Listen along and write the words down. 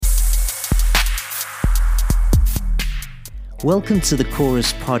Welcome to the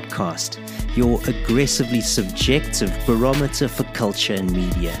Chorus Podcast, your aggressively subjective barometer for culture and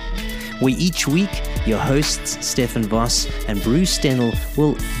media, where each week your hosts Stefan Voss and Bruce Stennell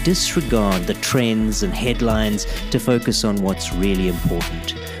will disregard the trends and headlines to focus on what's really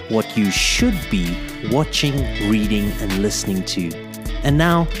important, what you should be watching, reading and listening to. And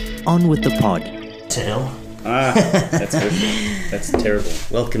now, on with the pod. Tell. That's good. That's terrible.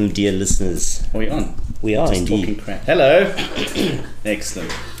 Welcome, dear listeners. Are we on? We are Just indeed. talking crap. Hello.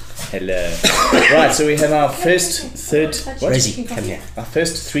 Excellent. Hello. Right, so we have our first Rosie, come here. Our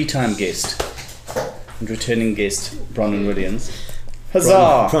first 3-time guest and returning guest, Bronwyn Williams.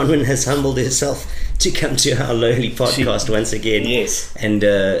 Huzzah! Bronwyn has humbled herself to come to our lowly podcast once again. Yes. And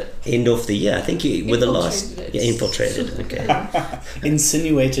end off the year. I think you were the last. Infiltrated. Yeah, infiltrated. Okay.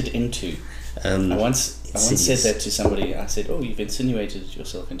 Insinuated into. I once said insidious. that to somebody. I said, "Oh, you've insinuated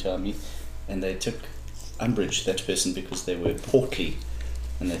yourself into our meet," and they took umbrage, that person, because they were portly,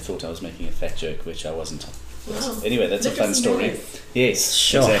 and they thought I was making a fat joke, which I wasn't. Wow. Anyway, that's a fun story. Yes,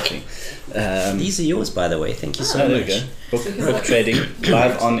 Sure. exactly. These are yours, by the way. Thank you so There we much. go. Book trading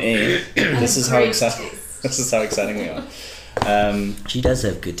live on air. This is how Great exciting. taste. This is how exciting we are. She does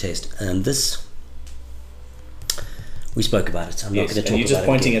have good taste. This, we spoke about it. I'm not Yes, going to talk and you're just about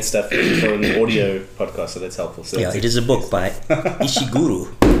pointing it at stuff for an audio podcast, so that's helpful. So again. Yeah, it is a book by Ishiguro.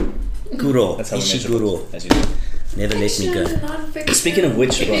 Kuro. that's how we measure Ishiguro. books, as you know. Never let me go. Speaking of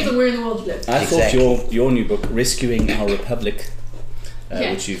which, it depends Bron, on where in the world you live. I Exactly. thought your new book, Rescuing Our Republic,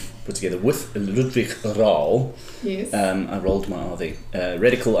 Yeah. which you've put together with Ludwig Rahl, Yes. I rolled my R there,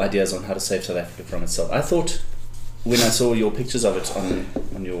 radical ideas on how to save South Africa from itself. I thought, when I saw your pictures of it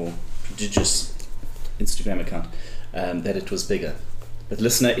on your prodigious Instagram account, that it was bigger. But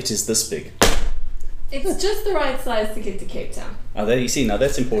listener, it is this big. It's just the right size to get to Cape Town. Oh, there you see. Now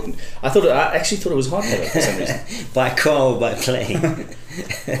that's important. I actually thought it was hardcover for some reason. By car or by plane.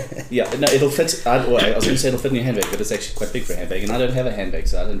 Yeah, no, it'll fit. I was going to say it'll fit in your handbag, but it's actually quite big for a handbag, and I don't have a handbag,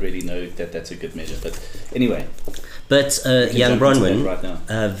 so I don't really know that that's a good measure. But anyway, But we can young jump into that Bronwyn, right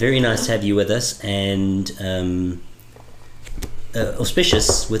now. very nice to have you with us, and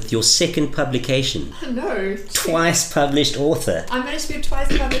auspicious with your second publication. No. Twice published author. I managed to be a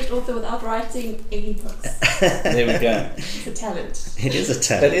twice published author without writing any books. There we go. It's a talent. It is a That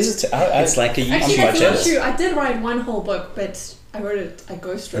talent. is It's like a Actually, YouTube quite that's channel. not true. I did write one whole book, but I wrote it. I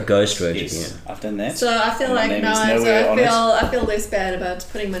ghostwrote. A ghost wrote it, Yes, yeah. I've done that. So I feel And my like name now is I nowhere on it. I feel less bad about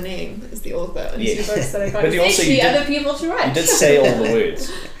putting my name as the author on Yes. two books that I got. But you also- you Essentially, did- other people to write. You did say all the words.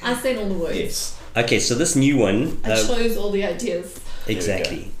 I said all the words. Yes. Okay, so this new one, I chose all the ideas.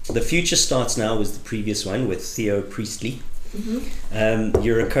 exactly. The Future Starts Now was the previous one with Theo Priestley. Mm-hmm.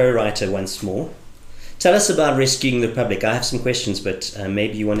 You're a co-writer once more. Tell us about Rescuing the Republic. I have some questions, but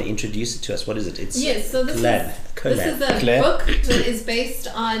maybe you want to introduce it to us. What is it? It's Yes, so this collab. This is a Collab. book that is based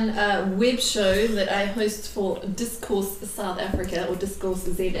on a web show that I host for Discourse South Africa, or Discourse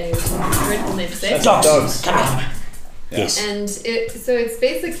ZA, as a dreadful name to say. Dogs. Yes. And it's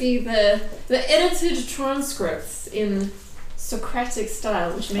basically the edited transcripts in Socratic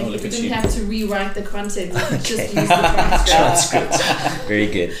style, which meant look you at didn't you. have to rewrite the content, you could just Okay. use the transcript. Transcript. Very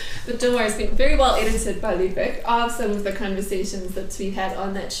good. But don't worry, it's been very well edited by Ludwig of some of the conversations that we've had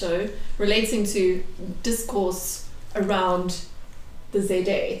on that show relating to discourse around the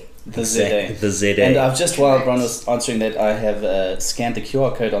ZA. The ZA. The ZA. And I've just, while Bron was answering that, I have scanned the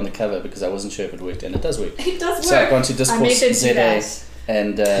QR code on the cover because I wasn't sure if it worked, and it does work. It does work. So I've gone to I Discourse made them do ZA, that.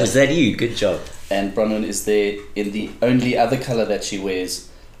 and Was that you? Good job. and Bronwyn is there in the only other colour that she wears,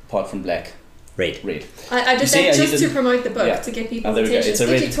 apart from black, Red. red. I did You see, that you just to didn't- promote the book, yeah. to get Oh, people's there we go. attention. It's a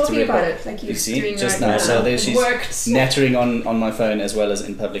red- Especially it's a talking red about one. it, like You you're see, doing just right now. So there It she's worked. nattering on my phone as well as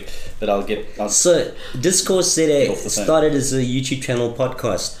in public, but I'll So, Discourse Get ZA off the phone. started as a YouTube channel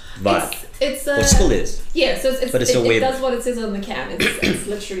podcast vibe. It's Or still is. Yeah, so But it's a it web. does what it says on the can. It's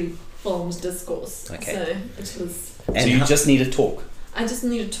literally filmed discourse. Okay. So it was. So And you how- just need to talk. I just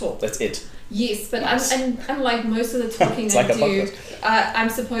need to talk. That's it. Yes, but Nice. and unlike most of the talking It's I like a do, podcast. I'm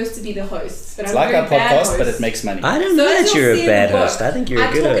supposed to be the host. But It's I'm like a our very bad podcast, host. but it makes money. I don't So know as that you'll you're see a in the bad book, host. I think you're a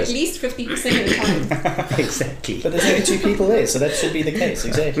I good talk host. at least 50% of the time. Exactly. But there's only 2 people there, so that should be the case. I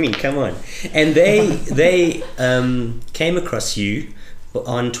Exactly. mean, come on. And they came across you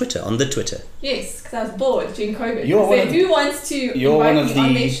on Twitter, on the Twitter. Yes, because I was bored during COVID. You're They one said, of- who wants to you're one invite of me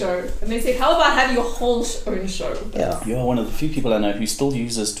on the- their show? And they said, how about having your whole own show? Yeah. You are one of the few people I know who still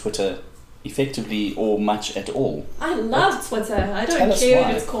uses Twitter effectively or much at all. I love Twitter. I Tell don't us care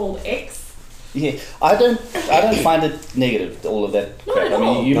why. if it's called X. Yeah, I don't find it negative, all of that Not crap. at I mean,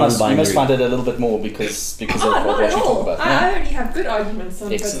 all. you must Non-binary. find it a little bit more because Oh, of not what at you talk all. about. I already have good arguments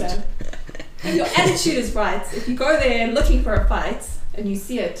on Excellent. Twitter. if your attitude is right, if you go there looking for a fight and you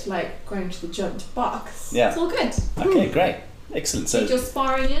see it like going to the gym to box, Yeah. it's all good. Okay, great. Excellent. So, Get your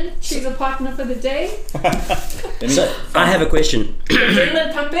sparring in, choose a partner for the day, So I have a question.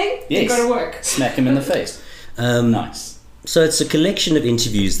 adrenaline pumping, you Yes. go to work. smack him in the face. Nice. So it's a collection of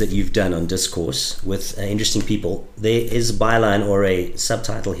interviews that you've done on Discourse with interesting people. There is a byline or a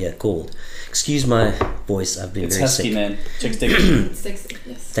subtitle here called, excuse my voice, I've been It's very husky, sick. man. Chicks dig. It's sexy,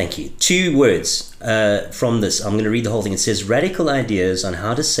 yes. Thank you. 2 words from this. I'm going to read the whole thing. It says, radical ideas on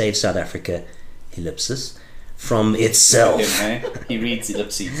how to save South Africa, ellipsis, from itself. Him, eh? He reads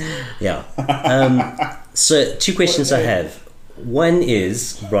ellipses. Yeah. So 2 questions I have. One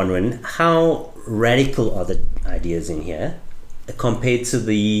is, Bronwyn, how radical are the ideas in here compared to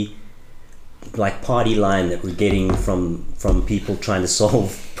the like party line that we're getting from people trying to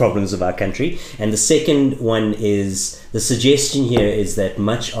solve problems of our country? And the second one is, the suggestion here is that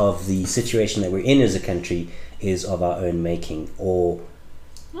much of the situation that we're in as a country is of our own making, or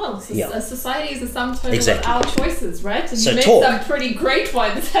Well, Yeah. a society is the sum total Exactly. of our choices, right? And So we made talk. some pretty great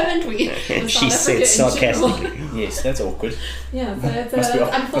ones, haven't we? With she South said Africa in general. sarcastically. Yes, that's awkward. Yeah, so it's Must we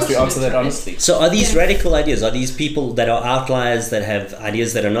unfortunate. answer that right? honestly? So are these Yeah. radical ideas? Are these people that are outliers that have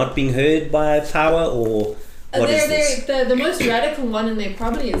ideas that are not being heard by power, or what is this? The most radical one in there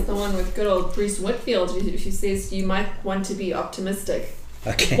probably is the one with good old Bruce Whitfield, who says you might want to be optimistic.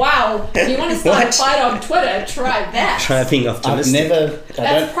 Okay. Wow, if you want to start a What? fight on Twitter, try that. Try being I've optimistic.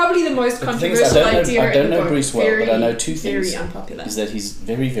 That's probably the most The thing is, controversial I don't know- idea I don't in the know book. Bruce well, but I know 2 Very things. unpopular. Is that he's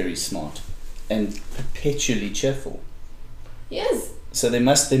very, very smart and perpetually cheerful. Yes. So there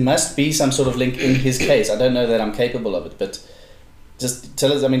must be some sort of link in his case. I don't know that I'm capable of it, but just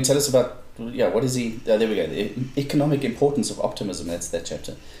tell us about, what is he? There we go. The economic importance of optimism. That's that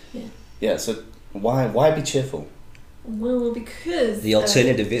chapter. Yeah. Yeah. So why be cheerful? Well, because The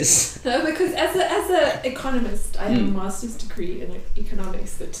alternative is No, because as a economist, I have a master's degree in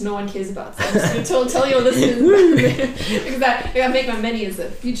economics that no one cares about. So I'm just going to tell your listeners because I make my money as a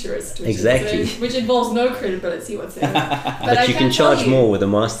futurist, Exactly. which involves no credibility whatsoever. but I you can tell charge you more with a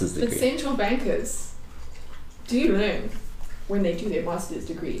master's that degree. central bankers do learn when they do their master's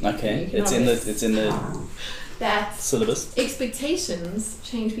degree. Okay, it's in the that syllabus. expectations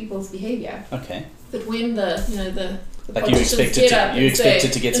change people's behavior. Okay. That when the Like you politicians expected get up to, you and say,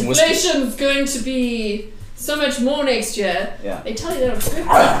 expected to get some whiskey. inflation's going to be so much more next year. Yeah. They tell you that on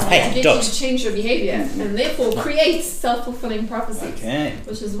purpose Hey, to get dogs. you to change your behavior and therefore create self-fulfilling prophecies. Okay.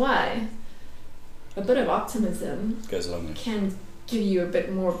 Which is why a bit of optimism Goes along with. can give you a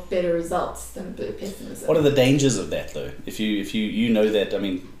bit more better results than a bit of pessimism. What are the dangers of that though? If you know that, I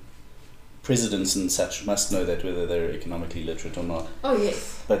mean, presidents and such must know that whether they're economically literate or not. Oh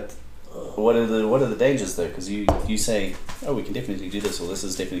yes. But what are the dangers though? Because you say, oh, we can definitely do this, or this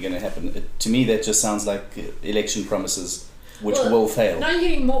is definitely going to happen. To me, that just sounds like election promises which Well, will fail. Now you're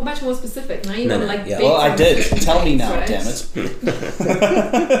getting much more specific. Now you No, want no, to like yeah. bake Well, I some did. certain Tell me things, now, right? damn it.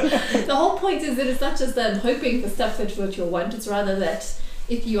 The whole point is that it's not just hoping for stuff that you'll want. It's rather that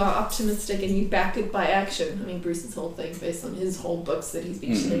if you are optimistic and you back it by action. I mean, Bruce's whole thing, based on his whole books that he's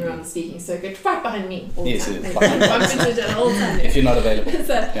been shilling around the speaking circuit, right behind me all the Yes, time. yes. Bump into it all the time. If you're not available.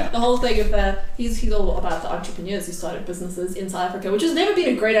 So Yeah. the whole thing of he's all about the entrepreneurs who started businesses in South Africa, which has never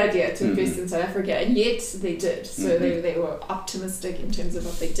been a great idea to invest in South Africa, and yet they did. So they were optimistic in terms of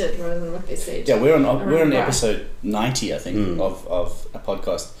what they did rather than what they said. Yeah, we're on Right. episode 90, I think, of a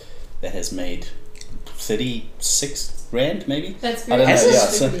podcast that has made 36 rand, maybe. That's I very don't know. Yeah,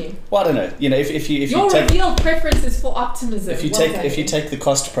 optimistic so, of you. well, I don't know. You know, if you Your take revealed preference is for optimism. if you Well done. take the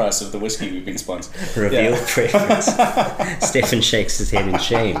cost price of the whiskey we've been sponsored. Reveal Yeah. preference. Stefan shakes his head in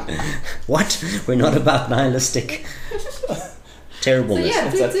shame. What? We're not about nihilistic So terribleness. yeah,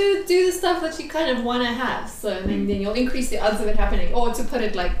 That's do the stuff that you kind of want to have. So then you'll increase the odds of it happening. Or to put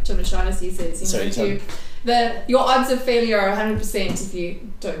it like Jim O'Shaughnessy says, Sorry, tell your odds of failure are 100% if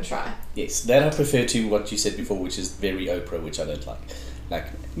you don't try. Yes, that I prefer to what you said before, which is very Oprah, which I don't like. Like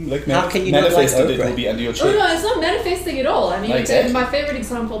How can you not like manifested it Oprah? will be under your Oh chair. no, it's not manifesting at all. I mean, No, exactly. my favorite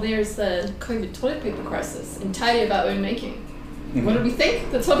example there is the COVID toilet paper crisis, entirely of our own making. What did we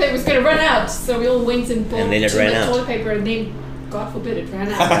think? The toilet paper was going to run out, so we all went and bought And then it too ran much out. toilet paper, and then, God forbid, it ran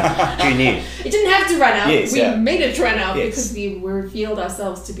out. You knew. It didn't have to run out. Yes, we yeah. made it run out Yes. because we revealed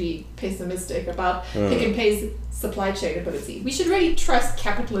ourselves to be pessimistic about Pick and Pay's supply chain ability. We should really trust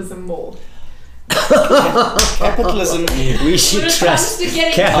capitalism more. Capitalism. We should When it comes trust to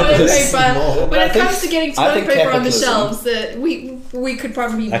getting toilet capitalism paper, more. when I it think- comes to getting I toilet think paper on the capitalism- shelves, we could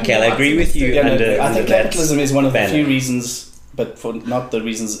probably be Okay, more I agree with you. optimistic. Yeah, no, Under I think that capitalism is one of the banner. few reasons but for not the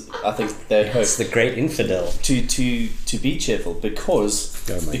reasons I think they'd hope. It's the great infidel. To be cheerful because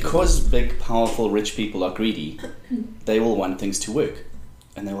Oh my big, powerful, rich people are greedy. They will want things to work,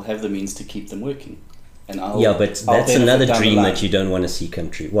 and they will have the means to keep them working. And But I'll that's benefit another down the dream line. that you don't want to see come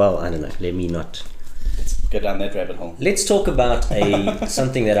true. Well, I don't know. Let me not. Let's go down that rabbit hole. Let's talk about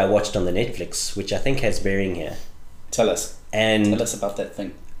something that I watched on the Netflix, which I think has bearing here. Tell us And about that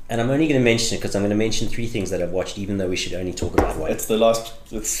thing. And I'm only going to mention it because I'm going to mention 3 things that I've watched, even though we should only talk about one. It's the last.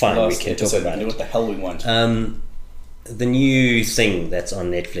 It's Fine, the we last can talk episode. about We do it. what the hell we want. The new thing that's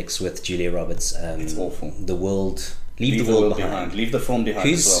on Netflix with Julia Roberts. It's awful. The World. Leave the World Behind. Leave the film behind.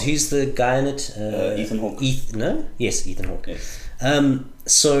 Who's the guy in it? Ethan Hawke. No? Yes, Ethan Hawke. Yes.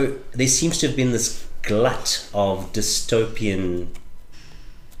 So there seems to have been this glut of dystopian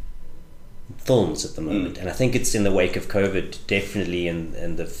films at the moment, and I think it's in the wake of COVID, definitely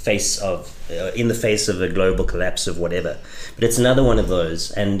in the face of a global collapse of whatever. But it's another one of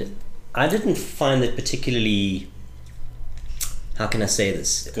those, and I didn't find it particularly. How can I say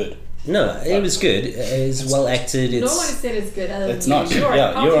this? Good. No, it was good. It's well acted. No one It's has said it's good. Other It's than not. you. You're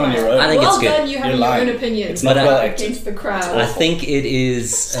You're on your own. I think well it's good. done. You having You're your own lying. opinion. It's not well acted. against the crowd. I think it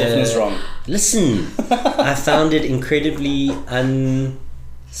is. Stephen is wrong. Listen, I found it incredibly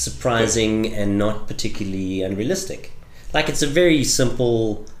unsurprising and not particularly unrealistic. Like, it's a very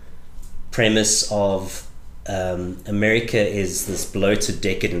simple premise of America is this bloated,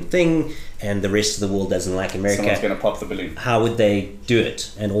 decadent thing, and the rest of the world doesn't like America. Someone's going to pop the balloon. How would they do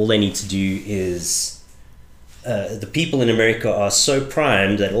it? And all they need to do is the people in America are so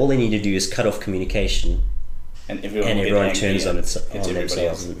primed that all they need to do is cut off communication, And and will get everyone angry turns on everybody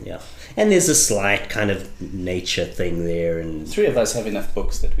themselves. else. And, yeah, and there's a slight kind of nature thing there, and 3 of us have enough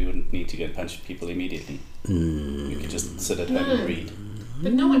books that we wouldn't need to go and punch people immediately. We could just sit at home and read.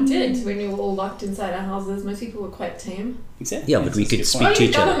 But no one did when we were all locked inside our houses. Most people were quite tame. Exactly. yeah, but we That's a could good speak point. to Only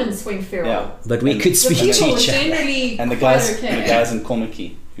each other. governments went feral. Yeah. But we And could The speak to people were each other generally And the quite guys, okay. the guys in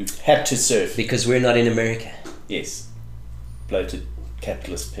Cormacky who had to surf. because we're not in America. Yes. Bloated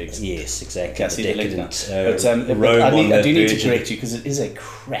capitalist pigs. Yes, exactly. Okay, I see the link now. But, But I on do the need to Virgin. correct you because it is a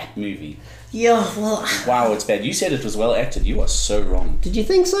crap movie. Yeah, well, Wow, it's bad. You said it was well acted. You are so wrong. did you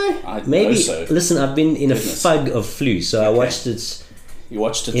think so? I Maybe. know so. Listen, I've been in Goodness. a fug of flu, so I Okay. watched it. You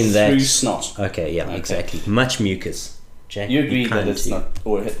watched it In through that- snot. Okay, yeah, Okay. exactly. Much mucus. Jack, You agree that can't it's do- not,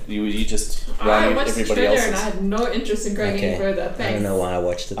 or you just I ran watched the everybody trailer else's. and I had no interest in going Okay. any further. Thanks. I don't know why I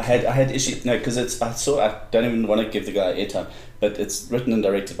watched it. I had issue because I don't even want to give the guy airtime, but it's written and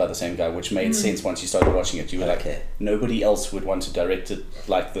directed by the same guy, which made sense once you started watching it. You were Okay. like, nobody else would want to direct it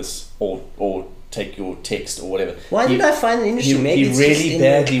like this, or take your text or whatever. Why did I find it interesting? Maybe He it's just really in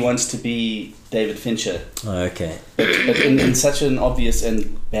badly wants to be David Fincher, Oh, okay. but in such an obvious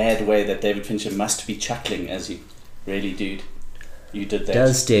and bad way that David Fincher must be chuckling as he really, dude, you did that.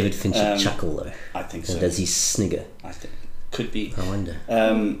 Does David Fincher Um, chuckle though, I think or so. does he snigger? I think could be I wonder.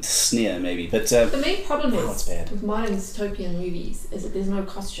 sneer maybe, but The main problem Wow, it's bad. with modern dystopian movies is that there's no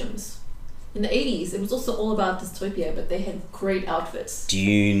costumes. In the 80s, it was also all about dystopia, but they had great outfits.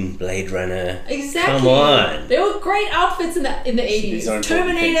 Dune, Blade Runner. Exactly. Come on. There were great outfits in the 80s. These are important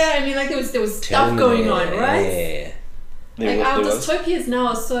Terminator. things. I mean, like there was stuff going on, Terminator, right? Yeah. Like our there was. dystopias now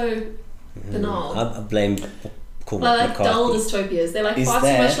are so banal. I blame Cormac Well, like dull McCarthy. dystopias. They're like Is far too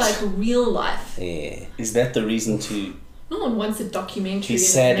much that- like real life. Yeah. Is that the reason to No one wants a documentary. be in a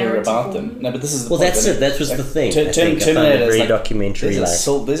sadder narrative about form. them? No, but this is the Well, point, that's isn't it. That was the thing. Ter- I think I found it Terminator is very like- documentary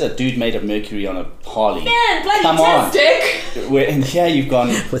like. There's a dude made of mercury on a Harley. Man, bloody Come on. fantastic! And here you've gone.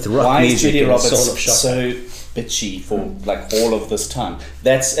 With rock why is music Julia and a Roberts Soul of Shock. so bitchy for like all of this time?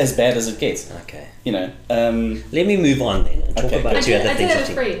 That's as bad as it gets. Okay. You know. Let me move on then and talk Okay. about I 2 did, other I did things. have a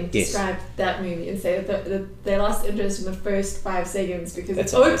think- friend Yes. describe that movie and say that they lost interest in the first 5 seconds because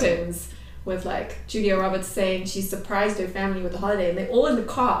That's it amazing. opens with like Julia Roberts saying she surprised her family with a holiday and they're all in the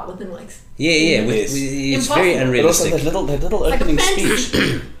car within like Yeah, yeah. Yes. It's very Impossible. But also unrealistic. that little like a opening fantasy.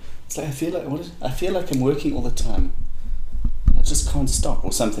 speech. It's like I feel like I'm working all the time. I just can't stop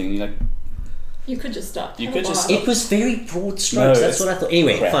or something. You're like, you could just stop. You Have could a just bar. It was very broad strokes. No, That's it's what I thought.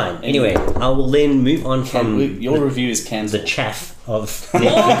 Anyway, crap. fine. Anyway. Anyway, I will then move on from your the, review is the cancelled. chaff of More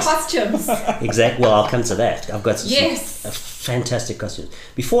Netflix. costumes. Exactly. Well, I'll come to that. I've got some Yes. fantastic costumes.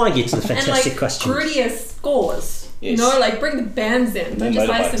 Before I get to the And fantastic like costumes. grittier scores. Yes. You know, like bring the bands in. Don't More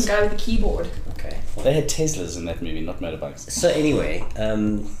just hire motorbikes. some guy with a keyboard. Okay. They had Teslas in that movie, not motorbikes. So anyway,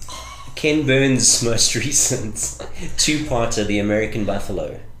 Ken Burns' most recent 2-parter, The American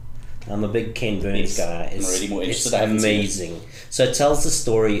Buffalo. I'm a big Ken Burns Yes. guy. I'm already more interested. It's I haven't seen it. amazing. So it tells the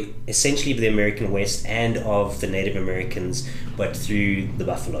story essentially of the American West and of the Native Americans, but through the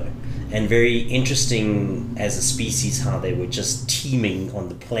buffalo. And very interesting as a species how they were just teeming on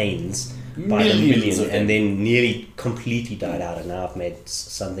the plains by the Millions million, of them. and then nearly completely died out, and now I've made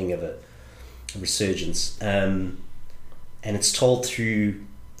something of a resurgence. And it's told through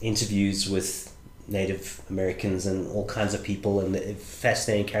interviews with Native Americans and all kinds of people, and the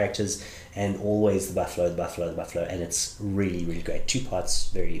fascinating characters, and always the buffalo, and it's really, really great. 2 parts,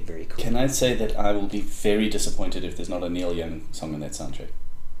 very, very cool. Can I say that I will be very disappointed if there's not a Neil Young song in that soundtrack?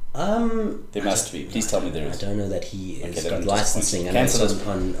 There must be. Please tell me there I is. don't know that he has Okay, then got I'm licensing, and disappointed. it's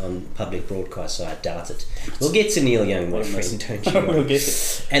Cancel on public broadcast, so I doubt it. We'll get to Neil Young, my We'll friend, miss- don't you? We'll get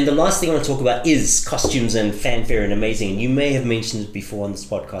it. And the last thing I want to talk about is costumes and fanfare and amazing. And you may have mentioned it before on this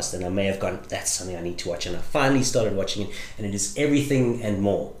podcast, and I may have gone, that's something I need to watch. And I finally started watching it, and it is everything and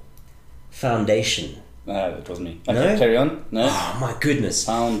more. Foundation. No, that wasn't me. Okay, No? carry on. No? Oh my goodness.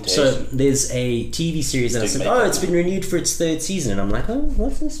 Foundation. So there's a TV series, and I Big said, makeup, it's been renewed for its 3rd season. And I'm like,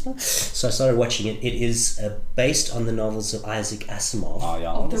 what's this? So I started watching it. It is based on the novels of Isaac Asimov. Oh,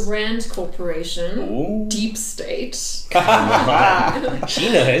 yeah. Of the Rand Corporation, Ooh. Deep State.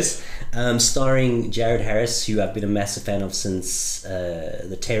 She knows. Starring Jared Harris, who I've been a massive fan of since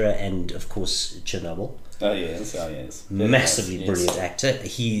The Terror and, of course, Chernobyl. Oh, yes. Oh, yes. Massively Yes. brilliant actor.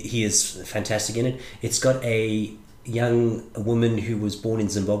 He is fantastic in it. It's got a young woman who was born in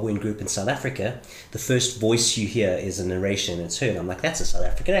Zimbabwean group in South Africa. The first voice you hear is a narration, and it's her. And I'm like, that's a South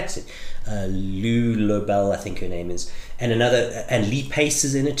African accent. Lou Lobel, I think her name is. And Lee Pace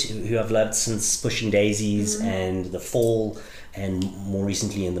is in it, who I've loved since Pushing Daisies and The Fall, and more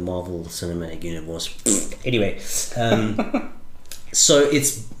recently in the Marvel Cinematic Universe. Anyway, so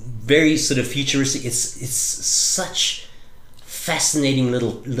it's very sort of futuristic. It's such fascinating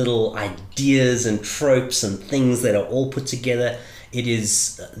little ideas and tropes and things that are all put together. It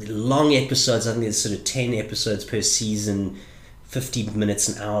is long episodes. I think there's sort of 10 episodes per season, 50 minutes,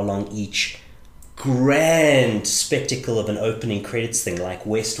 an hour long each. Grand spectacle of an opening credits thing like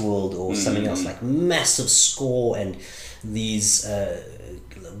Westworld or something else, like massive score and these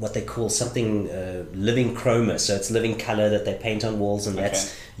what they call something living chroma, so it's living color that they paint on walls, and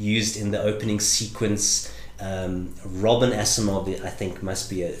that's used in the opening sequence. Robin Asimov, I think, must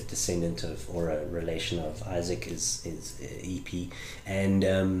be a descendant of or a relation of Isaac is EP, and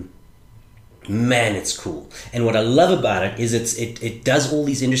man, it's cool. And what I love about it is it does all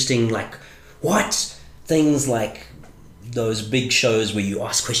these interesting things like those big shows where you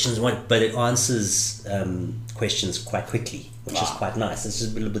ask questions, but it answers questions quite quickly, which is quite nice. It's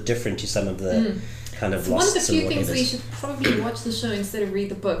just a little bit different to some of the kind of One of lost the few and things where you whatevers. should probably watch the show instead of read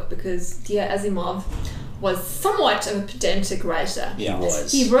the book, because dear Asimov was somewhat of a pedantic writer. Yeah. He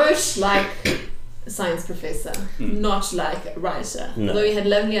was. He wrote like a science professor, not like a writer. No. Although he had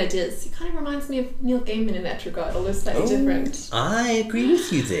lovely ideas. He kind of reminds me of Neil Gaiman in that regard, although slightly different. I agree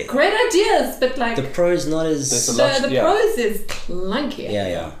with you there. Great ideas, but like The prose not as There's a lot- the yeah. prose is clunkier.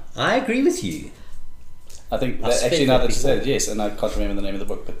 yeah. I agree with you. I think I've that, spent actually now that that you said it, before. yes, and I can't remember the name of the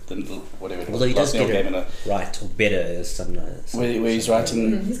book, but whatever it was. Although he does Neil get Gaiman, it right or better as some where he's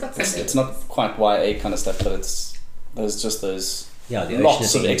writing. He's got something. It's not quite YA kind of stuff, but it's those Yeah, the lots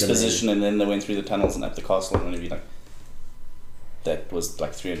Ocean of Things exposition, and then they went through the tunnels and up the castle, and you'd be like, that was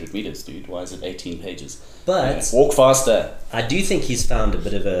like 300 meters, dude. Why is it 18 pages? But Walk faster. I do think he's found a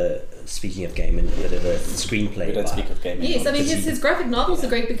bit of a, speaking of Gaiman, a bit of a screenplay. We don't vibe. speak of gaming. Yes, I mean Because his graphic novels are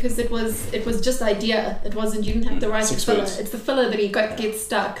great because it was just idea. It wasn't, you didn't have to write the 6 filler. words. It's the filler that he gets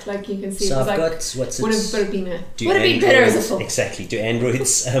stuck. Like you can see, So it was I've like got what's would it? have been a Do would have been better as a androids- film. Exactly. Do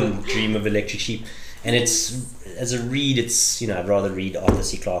androids dream of electric sheep? And it's as a read, it's I'd rather read Arthur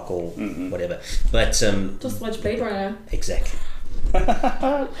C. Clarke or whatever. But Just watch Blade Runner. exactly.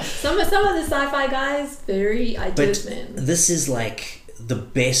 Some of the sci-fi guys very ideas But men. this is like the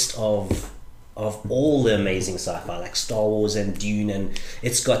best of all the amazing sci-fi, like Star Wars and Dune, and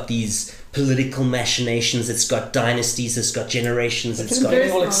it's got these political machinations, it's got dynasties, it's got generations, it's Getting got very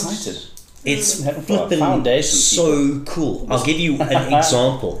all Very excited. it's Having flipping foundation, so cool. I'll give you an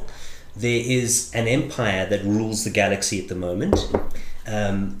example. There is an empire that rules the galaxy at the moment.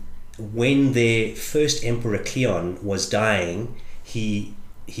 When their first emperor Cleon was dying, he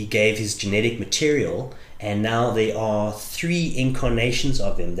gave his genetic material, and now there are 3 incarnations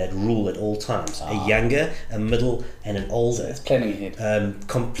of him that rule at all times: a younger, a middle, and an older. It's planning ahead.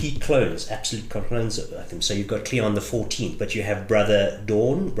 Complete clones, absolute clones of him. So you've got Cleon the 14th, but you have Brother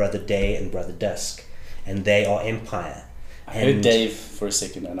Dawn, Brother Day, and Brother Dusk, and they are Empire. I heard Dave for a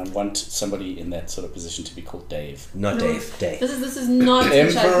second, and I want somebody in that sort of position to be called Dave. Not No. Dave. Dave. This is not Emperor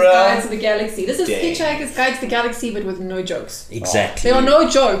Hitchhiker's Guide to the Galaxy. This is Dave. Hitchhiker's Guide to the Galaxy, but with no jokes. Exactly. There are no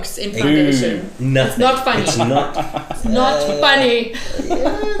jokes in front edition. Nothing. It's not funny. It's not. It's not funny.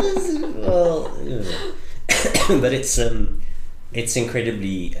 Well, but it's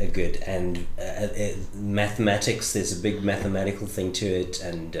incredibly good, and mathematics. There's a big mathematical thing to it,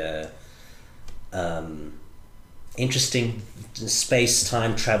 and interesting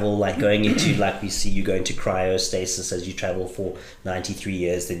space-time travel, like going into, like we see you go into cryostasis as you travel for 93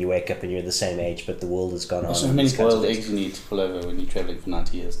 years, then you wake up and you're the same age, but the world has gone on. So how many boiled eggs you need to pull over when you're travelling for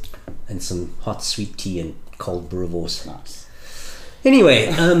 90 years? And some hot sweet tea and cold boerewors. Nice. Anyway,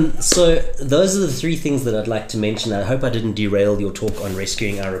 so those are the three things that I'd like to mention. I hope I didn't derail your talk on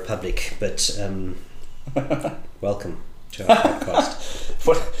rescuing our republic, but welcome to our podcast.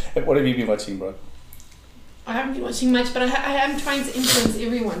 What have you been watching, bro? I haven't been watching much, but I am trying to influence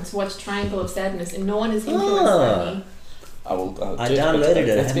everyone to watch Triangle of Sadness, and no one is influenced by me. I I downloaded it.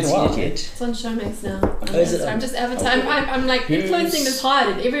 I It's haven't been a seen while. it yet. It's on Showmax now. is it? I'm just advertising. I'm like influencing this hard,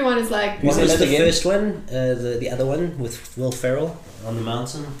 and everyone is like, Who's What was in the it again? first one? The other one with Will Ferrell on the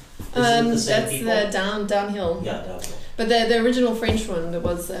mountain? Isn't it the same that's people? the downhill. Yeah, downhill. But the original French one, there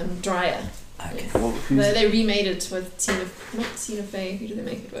was Dryer. Okay. Well, who's- They remade it with not Tina Fey. Who did they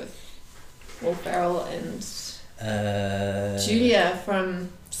make it with? Will Ferrell and Julia from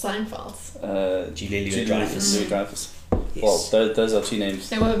Seinfeld. Julia Julia Louis-Dreyfus. Louis-Dreyfus. Yes. Well, those are two names.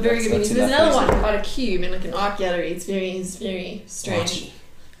 They were very good. That's There's enough another one reason. about a cube in like an art gallery. It's very strange. Arty.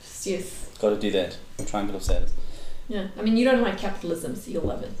 Yes. Got to do that. Triangle of Sadness. Yeah. I mean, you don't like capitalism, so you'll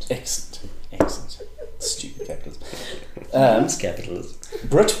love it. Excellent. Stupid capitalism. It's capitalism.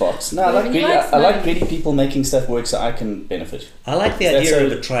 BritBox. No, I Yeah, like but greedy. you like I like money. greedy people making stuff work so I can benefit. I like the That's idea a-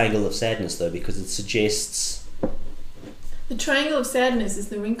 of a triangle of sadness, though, because it suggests. The triangle of sadness is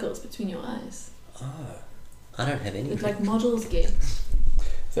the wrinkles between your eyes. Oh, I don't have any. That like models get Is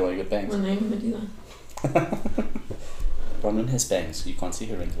that why you got bangs? when they do that. Bronwyn has bangs. You can't see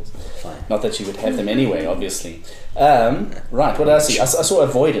her wrinkles. Fine. Not that she would have them anyway, obviously. Right. What did I see? I saw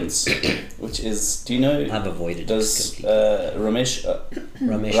Avoidance, which is. Do you know? I've avoided Does it completely. Ramesh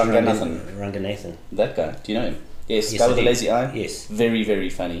Ramesh Ranganathan. Ranganathan. that guy? Do you know him? Yes. Yes, Guy I with the do. lazy eye. Yes. Very,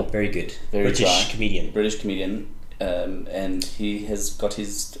 very funny. Very good. Very British dry. comedian. British comedian, and he has got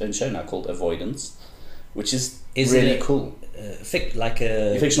his own show now called Avoidance, which is Is really it a- cool. Like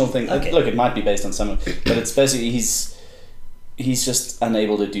a. A fictional thing. Okay. Look, it might be based on someone, but it's basically he's just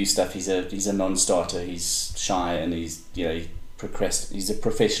unable to do stuff. He's a non-starter. He's shy, and he's He's a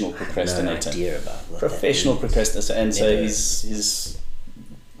professional No procrastinator. idea about what Professional that means. procrastinator, and so Never. his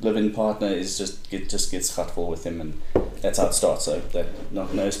living partner is just gets hurtful with him, and that's how it starts. So that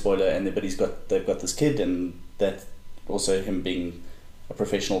no spoiler, but they've got this kid, and that also him being a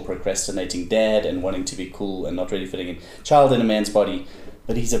professional procrastinating dad and wanting to be cool and not really fitting in. Child in a man's body,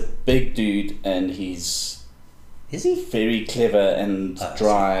 but he's a big dude, and he's Is he? very clever and Oh, I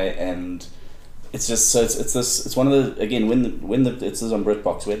dry, and it's just so it's one of the, again, when the it's on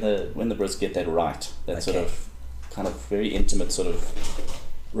BritBox, when the Brits get that right, that sort Okay. of kind of very intimate sort of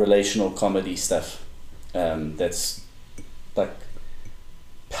relational comedy stuff, that's like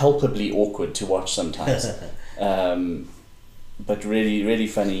palpably awkward to watch sometimes, but really, really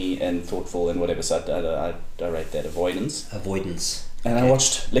funny and thoughtful and whatever. So I rate that Avoidance. Avoidance. And I Okay.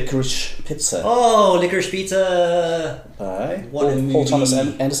 watched Licorice Pizza Oh, Licorice Pizza! by what a Paul Thomas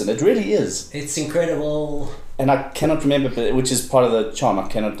movie. Anderson. It really is. It's incredible. And I cannot remember, which is part of the charm. I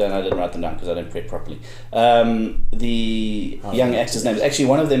didn't write them down because I didn't prep properly. The Oh, young yeah. actors' names. Actually,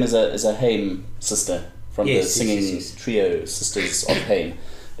 one of them is a Haim sister from the Yes, yes, singing yes. trio Sisters of Haim.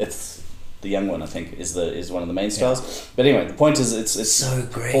 It's the young one, I think, is one of the main stars. But anyway, the point is, it's So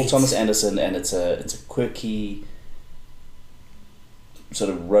great. Paul Thomas Anderson, and it's a quirky sort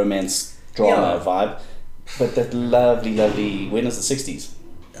of romance drama Yeah. vibe. But that lovely. When is the 60s?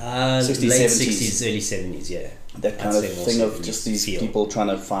 60s, late 70s. 60s, early 70s, yeah. That I'd kind of say more thing of 70s just these feel. people trying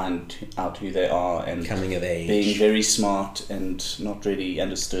to find out who they are and Coming of age. being very smart and not really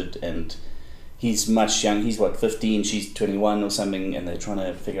understood. And he's much young. He's what, 15? She's 21 or something, and they're trying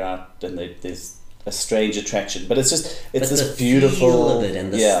to figure out. And there's a strange attraction, but it's But this the beautiful feel of it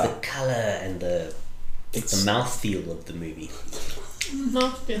and yeah. the colour and the mouthfeel of the movie.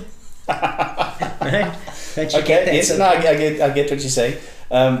 Mouthfeel. Right? Don't you Okay, get that? yes, no, I get what you say,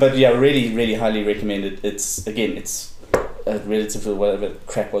 but yeah, really highly recommended. It's relative to whatever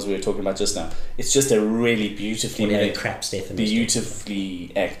crap was we were talking about just now. It's just a really beautifully Whatever made, crap Stefan was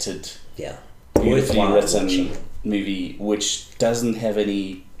beautifully acted, Yeah. beautifully Worthwhile written watching. movie, which doesn't have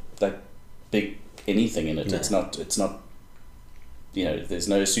any like big anything in it. No. It's not there's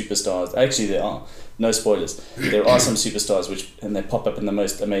no superstars. Actually, there are. No spoilers. There are some superstars and they pop up in the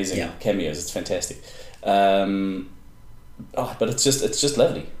most amazing cameos. It's fantastic. But it's just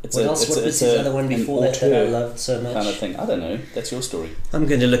lovely. What was his other one before that I loved so much? Kind of thing. I don't know. That's your story. I'm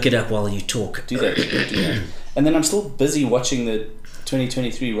going to look it up while you talk. Do that. And then I'm still busy watching the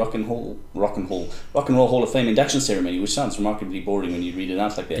 2023 Rock and Roll Hall of Fame induction ceremony, which sounds remarkably boring when you read it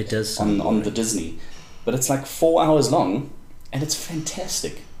out like that. It does on the Disney, but it's like 4 hours long, and it's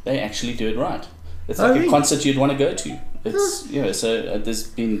fantastic. They actually do it right. It's like a concert you'd want to go to. It's So there's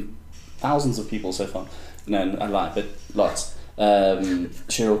been thousands of people so far. No, I lie, but lots.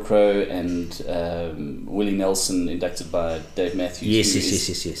 Sheryl Crow and Willie Nelson inducted by Dave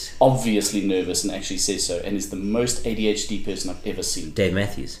Matthews. Yes. Obviously nervous and actually says so, and is the most ADHD person I've ever seen. Dave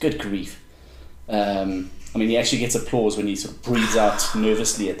Matthews. Good grief. He actually gets applause when he sort of breathes out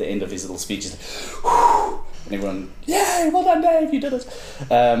nervously at the end of his little speech. He's like, whew, and everyone, yay, well done, Dave, you did it.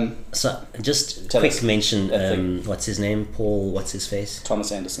 So, just quick mention, what's his name?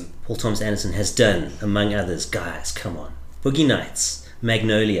 Thomas Anderson. Paul Thomas Anderson has done, among others, guys, come on, Boogie Nights,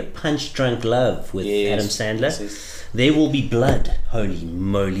 Magnolia, Punch Drunk Love with Adam Sandler. Yes. There Will Be Blood, holy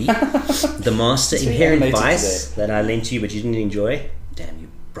moly. The Master, Inherent Vice, that I lent to you but you didn't enjoy. Damn you,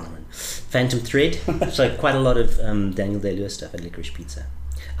 Bronwyn. Phantom Thread. So quite a lot of Daniel Day-Lewis stuff and Licorice Pizza.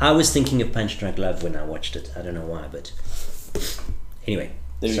 I was thinking of Punch Drunk Love when I watched it. I don't know why, but anyway.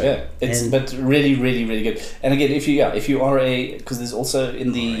 There you go. But really, really, really good. And again, if you are because there's also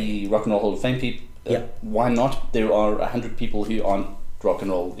in the Rock and Roll Hall of Fame people. Why not? There are 100 people who aren't rock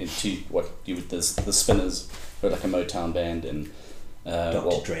and roll into what you would the Spinners, who are like a Motown band, and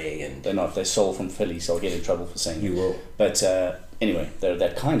Dr. Dre, and they're soul from Philly, so I'll get in trouble for saying you will. But anyway, they're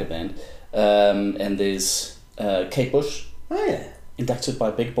that kind of band. And there's Kate Bush. Oh yeah. Inducted by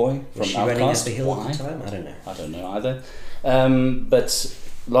Big Boy from Was she Outkast. running up the hill at the time? I don't know either. But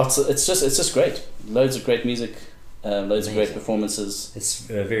it's just great. Loads of great music. Loads of great performances. It's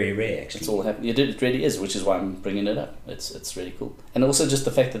very rare, actually. It's all happening. It really is, which is why I'm bringing it up. It's really cool, and also just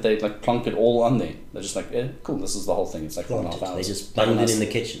the fact that they like plonk it all on there. They're just like, cool. This is the whole thing. It's like 4.5 hours. They just bundled it in the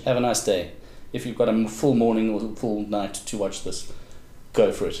kitchen. Have a nice day. If you've got a full morning or full night to watch this,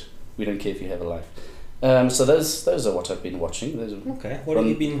 go for it. We don't care if you have a life. So those are what I've been watching. Okay. What have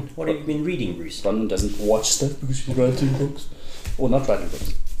you been reading, Bruce? Ron doesn't watch stuff because he's writing books, or not writing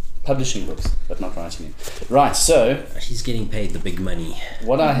books. Publishing books, but not writing them. Right, so she's getting paid the big money.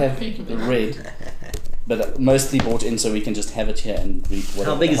 What I have read, but mostly bought in so we can just have it here and read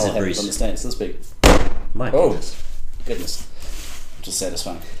whatever. How big is it, Bruce? On the stand. It's this big. My goodness. Goodness. Just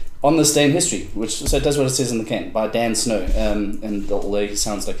satisfying. On the Day in History, so it does what it says in the can, by Dan Snow. And although he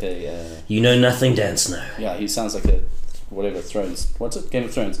sounds like a... you know nothing, Dan Snow. Yeah, he sounds like a, Thrones. What's it? Game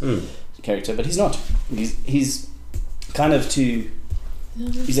of Thrones character. But he's not. He's kind of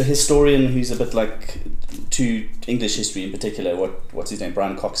he's a historian who's a bit like to English history in particular. What's his name?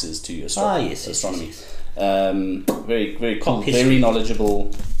 Brian Cox is to astronomy. Yes. Very, very cool. Very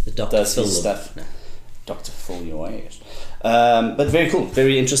knowledgeable. The Dr. Phil stuff. No. Dr. Phil, your age. But very cool,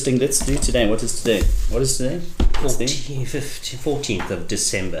 very interesting. Let's do today. What is today? 14th of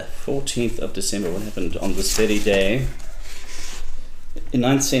December. 14th of December. What happened on this very day? In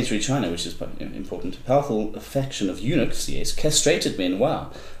 9th century China, which is important, a powerful faction of eunuchs, castrated men,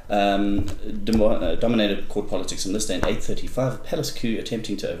 dominated court politics on this day. In 835, a palace coup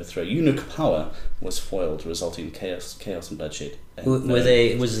attempting to overthrow eunuch power was foiled, resulting in chaos and bloodshed.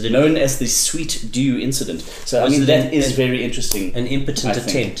 Known as the Sweet Dew Incident. So that is very interesting. An impotent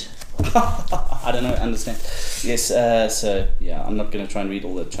attempt. I don't know, understand. Yes, I'm not going to try and read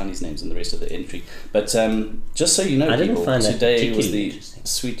all the Chinese names and the rest of the entry. But just so you know, today was the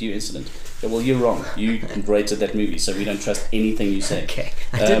Sweet Dew Incident. Yeah, well, you're wrong. You rated that movie, so we don't trust anything you say. Okay,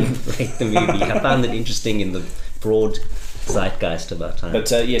 I didn't rate the movie. I found it interesting in the broad zeitgeist about time. But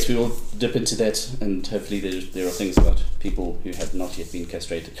yes, we will dip into that, and hopefully there are things about people who have not yet been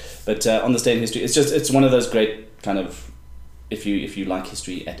castrated. But on this day in history, it's one of those great kind of, if you like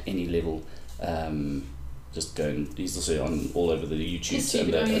history at any level, just go and he's also on all over the YouTubes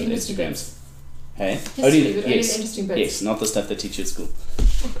and the Instagrams. Hey, only interesting bits. Yes, not the stuff they teach you at school.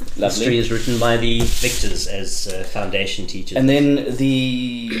 Lovely. History is written by the victors as foundation teachers. And then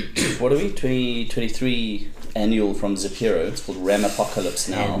the 2023 annual from Zapiro. It's called Ram Apocalypse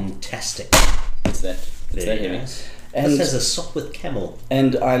now. Fantastic. It's that heavy. Nice. And this has a sock with camel.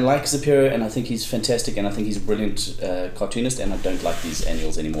 And I like Zapiro, and I think he's fantastic, and I think he's a brilliant cartoonist, and I don't like these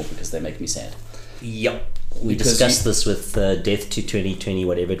annuals anymore because they make me sad. Yep. We discussed this with Death to 2020,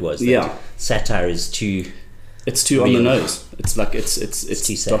 whatever it was. Yeah. Satire is too... It's too real. On the nose. It's like it's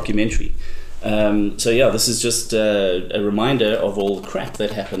too documentary. So yeah, this is just a reminder of all the crap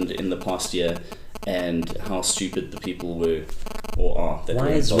that happened in the past year and how stupid the people were or are. That Why were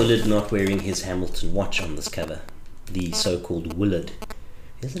is involved. Willard not wearing his Hamilton watch on this cover? The so-called Willard.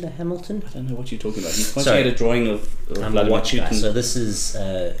 Is it a Hamilton? I don't know what you're talking about. He's pointing Sorry. at a drawing of I'm a Vladimir watch guy. Putin. So this is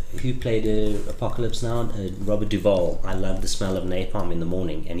who played Apocalypse Now? Robert Duvall. I love the smell of napalm in the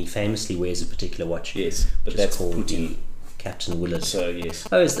morning, and he famously wears a particular watch. Yes, but Just that's called Putin. Captain Willard. So yes,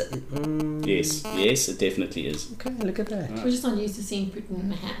 Oh, is that? yes, it definitely is. Okay, look at that. We're just not used to seeing Putin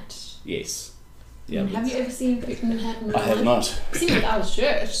in a hat. Yes. I Yeah, mean, have you ever seen Putin in a hat in real I have life? not. I've seen him without a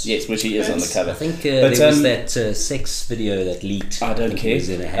shirt. Yes, which he is on the I cover. think But, there was um, that sex video that leaked. I don't think care. He was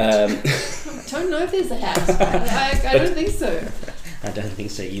in a hat. I don't know if there's a hat. I don't think so. I don't think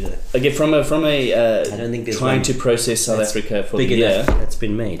so either. Again, from a I don't think there's trying one to process South that's Africa for the big year. enough that's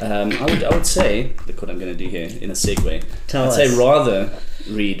been made. I would say, look what I'm going to do here in a segue. Tell I'd us. say rather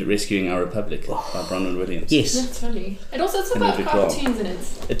read Rescuing Our Republic by Bronwyn Williams. Yes. That's funny. It also has And about Ludwig Law. cartoons in it.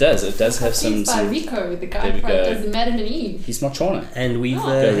 It does have some. Cartoons by Rico, the guy There we who go. does the Madam and Eve. He's not China. And we've Oh.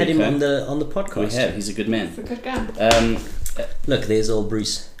 had him Very on the podcast. We have. He's a good man. He's a good guy. Look, there's old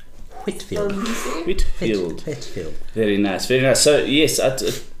Bruce Whitfield. Whitfield. Whitfield. Very nice, very nice. So yes, I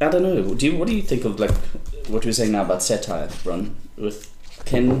don't know. What do you think of like what we're saying now about satire, Bron?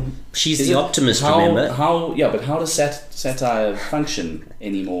 She's is the it- optimist, how, remember? But how does satire function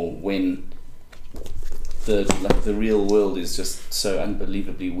anymore when the real world is just so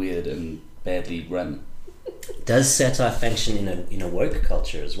unbelievably weird and badly run? Does satire function in a woke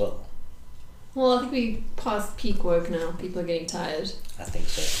culture as well? Well, I think we past peak woke now. People are getting tired. I think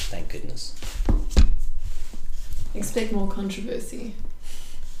so. Thank goodness. Expect more controversy.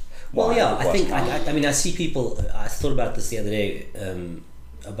 Well, Why? yeah, I What? think I mean I see people. I thought about this the other day.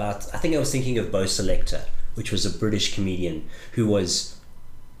 I think I was thinking of Bo Selector, which was a British comedian who was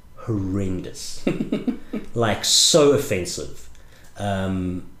horrendous, like so offensive,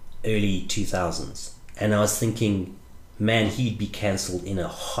 early 2000s, and I was thinking, man, he'd be cancelled in a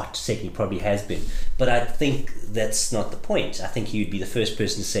hot second. He probably has been, but I think that's not the point. I think he would be the first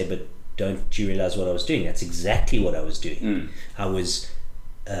person to say, but don't you realize what I was doing? That's exactly what I was doing. I was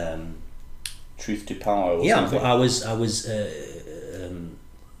Truth to power or yeah, something. I was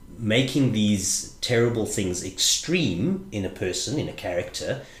making these terrible things extreme in a person, in a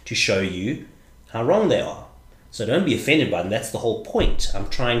character, to show you how wrong they are. So don't be offended by them. That's the whole point. I'm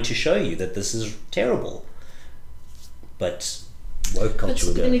trying to show you that this is terrible. But woke culture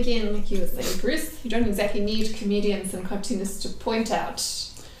But would then go, again, like you were saying, Bruce, you don't exactly need comedians and cartoonists to point out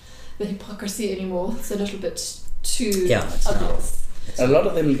the hypocrisy anymore. It's a little bit too Yeah, it's obvious. A lot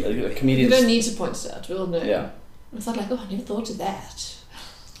of them You comedians. don't need to point it out. We all know. Yeah. It's not like, oh, I never thought of that.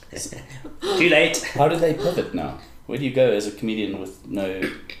 too late. How do they pivot now? Where do you go as a comedian with no?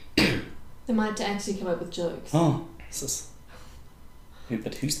 They might actually come up with jokes. Oh, this is.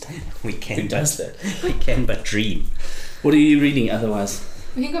 But who's done that? We Who can does but, that? we can but dream. What are you reading otherwise?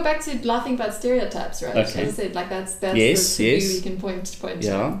 We can go back to laughing about stereotypes, right? Okay. As I said, like that's Yes, the yes. view we can point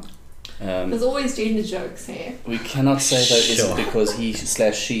Yeah. to. There's always gender jokes here. We cannot say though is Sure. it because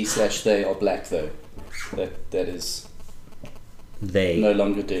he/she/they are black though. That is They. no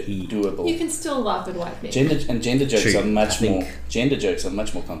longer he. doable. You can still laugh at white men. Gender jokes True, are much I more think. gender jokes are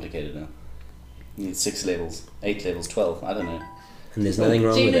much more complicated now. You need 6 levels, 8 levels, 12. I don't know. And there's nothing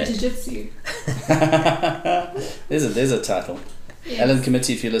wrong with Gender that. jiu-jitsu. There's a title. Yes. Ellen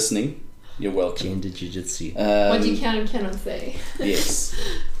Committee, if you're listening, you're welcome. Gender jiu-jitsu. What you can and cannot say. Yes.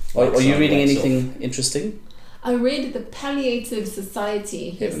 Are you reading Wax off. anything interesting? I read The Palliative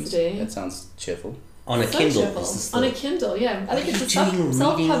Society Heavens, yesterday. that sounds cheerful. On a So Kindle. cheerful. Is this On a the- Kindle, yeah. I think What it's are a you doing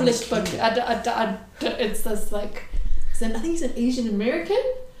self-published reading book. on this It's this like, I think he's an Asian American,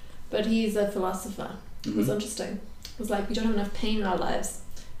 but he's a philosopher. It was Mhm. interesting. It was like we don't have enough pain in our lives,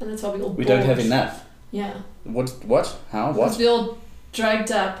 and that's why we all. We don't have bored. enough. Yeah. What? How? Because What? we all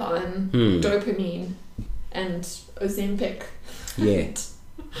dragged up on Hmm. dopamine and Ozempic, Yeah.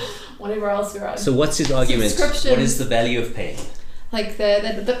 whatever else we're on. So what's his argument? Subscription. What is the value of pain? Like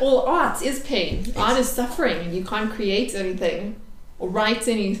that all art is pain. Art is suffering, and you can't create anything or write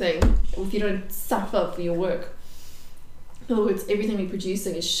anything if you don't suffer for your work. In other words, everything we're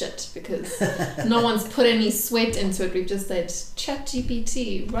producing is shit because no one's put any sweat into it. We've just said,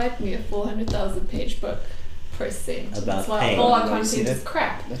 ChatGPT, write me a 400,000 page book. Press send. About That's why pain. all our No, you see content that? is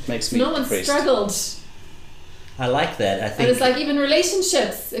crap. That makes me No one's depressed. struggled. I like that. I And think it's like even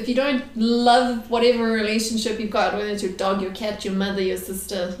relationships. If you don't love whatever relationship you've got, whether it's your dog, your cat, your mother, your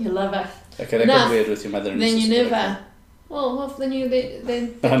sister, your lover, Okay, that Enough. got weird with your mother and then your you sister. never Well,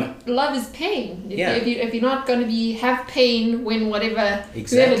 then love is pain. If you're not going to have pain when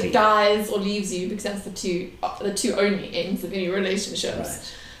whoever dies or leaves you, because that's the two only ends of any relationships.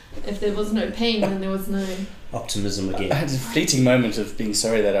 Right. If there was no pain, then there was no optimism again. I had a fleeting moment of being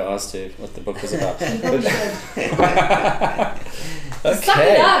sorry that I asked her what the book was about. You probably should. Okay. Suck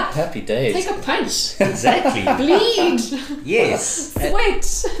it up. Happy days. Take a punch. Exactly. Bleed. Yes. Sweat.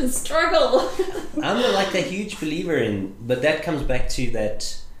 Struggle. I'm like a huge believer in, but that comes back to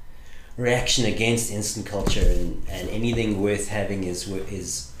that reaction against instant culture and anything worth having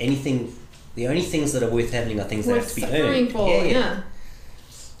is anything. The only things that are worth having are things that have to be earned. Yeah.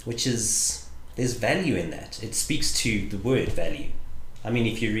 Which is, there's value in that. It speaks to the word value. I mean,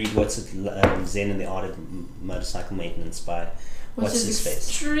 if you read Zen and the Art of Motorcycle Maintenance by what's his face,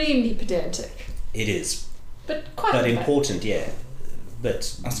 extremely pedantic. It is, but quite. But important, yeah.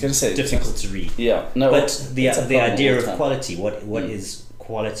 But I was going to say difficult to read. Yeah, no. But the idea of quality. What is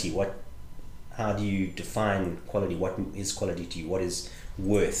quality? How do you define quality? What is quality to you? What is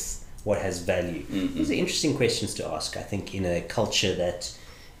worth? What has value? Mm-hmm. These are interesting questions to ask. I think in a culture that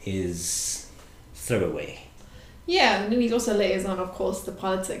is throwaway. Yeah, and then it also layers on, of course, the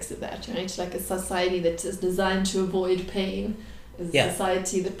politics of that, right? Like a society that is designed to avoid pain is a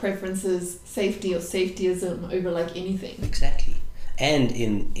society that preferences safety or safetyism over like anything. Exactly. And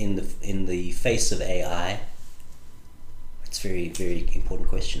in the face of AI, it's very, very important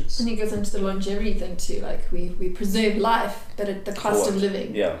questions. And it goes into the longevity thing too. Like we preserve life, but at the cost of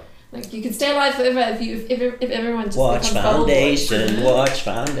living. Yeah. Like you could stay alive forever if everyone just watch Foundation. Watch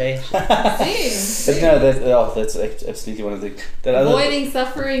Foundation. But no, that's absolutely one of the avoiding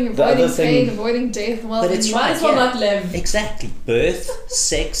suffering, avoiding pain, avoiding death. Well, but it's you might as well not live. Exactly. Birth,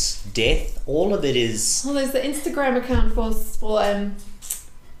 sex, death, all of it is. Well, there's the Instagram account for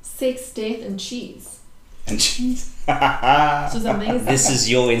sex, death, and cheese. And cheese. Which is amazing. This is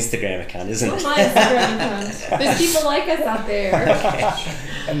your Instagram account, isn't it? It's not my Instagram account. There's people like us out there. Okay.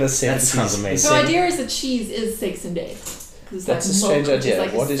 And the that sounds amazing. The idea is that cheese is sex and death. That's a strange idea.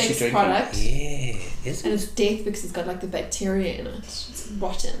 Like what a is sex she drinking? Product. Yeah, isn't and it's death because it's got like the bacteria in it. It's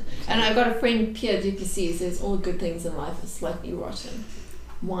rotten. And I've got a friend, Pierre Duplessis, says all good things in life are slightly rotten.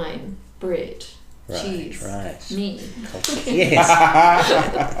 Wine, bread, cheese, me. Yes.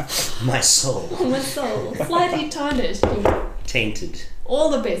 My soul. My soul. Slightly tarnished. Tainted. All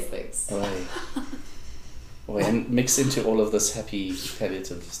the best things. And mix into all of this happy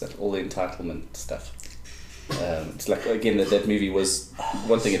palliative stuff, all the entitlement stuff. It's like, again, that movie was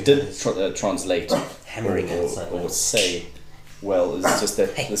one thing it did translate hammering or say well is just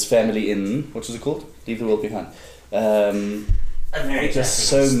that this family in, what was it called? Leave the World Behind. Just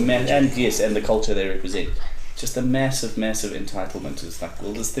so and yes, and the culture they represent. Just a massive entitlement. It's like,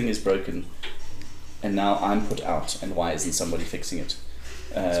 well, this thing is broken and now I'm put out, and why isn't somebody fixing it?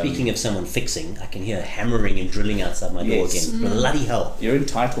 Speaking of someone fixing, I can hear hammering and drilling outside my door again. Bloody hell. You're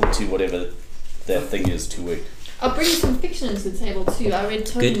entitled to whatever that thing is to work. I'll bring some fiction to the table too. I read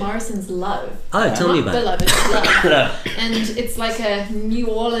Toni Morrison's Love. Oh, tell me about it. Beloved, it's Love. And it's like a New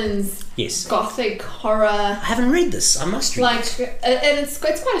Orleans gothic horror. I haven't read this. I must read it. And it's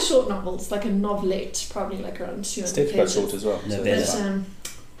quite a short novel. It's like a novelette, probably like around 200 pages. It's quite short as well. Novella.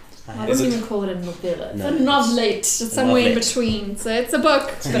 I wouldn't even call it a novella. It's a novelette, just somewhere in between. So it's a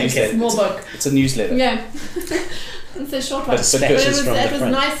book, but it's a small book. It's a newsletter. Yeah. It's a short one. But it was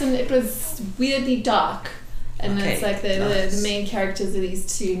nice and it was weirdly dark. And it's like the main characters are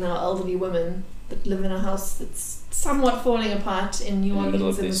these two now elderly women that live in a house that's somewhat falling apart in New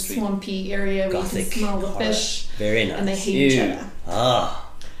Orleans in a swampy area where you can smell the fish. Very nice. And they hate each other.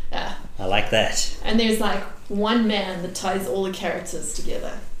 Ah. Yeah. I like that. And there's like one man that ties all the characters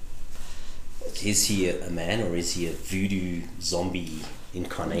together. Is he a man or is he a voodoo zombie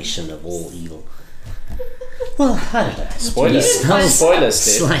incarnation of all evil? Well, I don't know. Spoilers.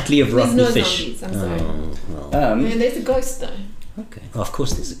 Slightly of rotten fish. Zombies, I'm sorry. I mean, there's a ghost though. Okay. Oh, of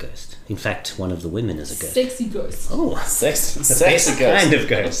course there's a ghost. In fact, one of the women is a ghost. Sexy ghost. Oh, sexy ghost. Kind of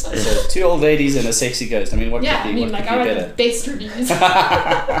ghost. So 2 old ladies and a sexy ghost. I mean, what could be I write the best reviews.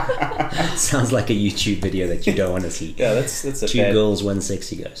 Sounds like a YouTube video that you don't want to see. Yeah, that's a 2 girls, 1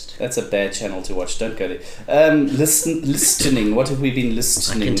 sexy ghost. That's a bad channel to watch. Don't go there. Listening. What have we been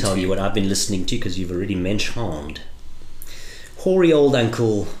listening to? I can tell you what I've been listening to because you've already mentioned. Hoary old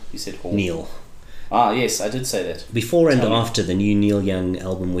Uncle Neil. Ah, yes, I did say that. Before and after the new Neil Young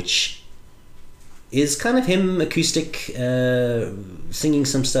album, which is kind of him acoustic, singing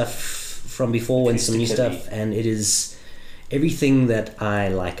some stuff from before and some new stuff, and it is everything that I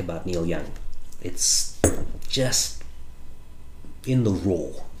like about Neil Young. It's just in the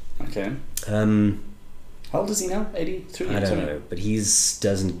raw. Okay. How old is he now? 83? I don't know, but he's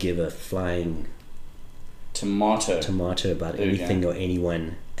doesn't give a flying Tomato about There you anything or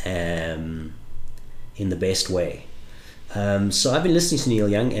anyone in the best way. So I've been listening to Neil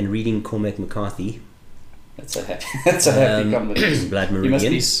Young and reading Cormac McCarthy, That's a happy combination. Blood You must be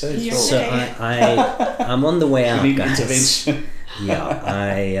Meridian. so Yeah. thrilled. So I'm on the way You out, need guys. intervention.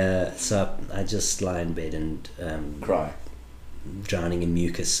 Yeah, I just lie in bed and Cry. drowning in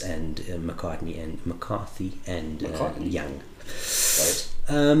mucus and McCarthy and McCartney. Young. Right.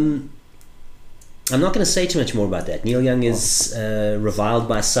 I'm not going to say too much more about that. Neil Young is reviled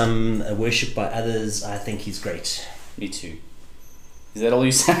by some, worshipped by others. I think he's great. Me too. Is that all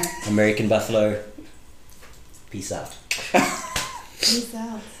you say? American Buffalo. Peace out. Peace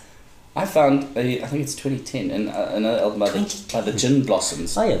out. I found, I think it's 2010, another album by the Gin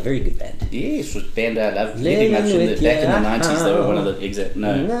Blossoms. Oh yeah, very good band. Yes, was a band I loved very much back in the 90s. They were one of the exact.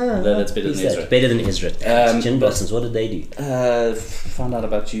 No, that's better than Ezra. Better than Ezra. Gin Blossoms, what did they do? Found out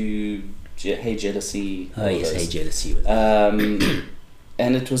about you, Hey Jealousy. Oh all yes, those. Hey Jealousy. Was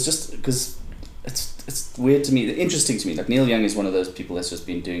And it was just because it's weird to me, interesting to me. Like Neil Young is one of those people that's just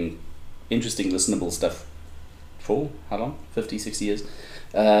been doing interesting, listenable stuff for how long? 50, 60 years.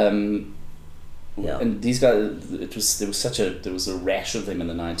 Yeah. And these guys, there was a rash of them in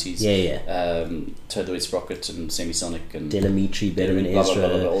the 90s. Yeah. Toadloid Sprocket and Semisonic and Delamitri, better than blah, blah, Ezra.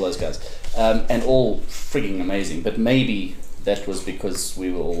 blah, blah, all those guys, and all frigging amazing. But maybe that was because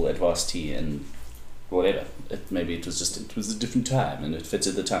we were all at Varsity and whatever. Maybe it was a different time and it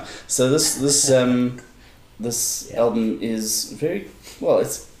fitted the time. So this album is very well.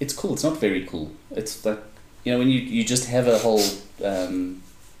 It's cool. It's not very cool. It's like, you know, when you just have a whole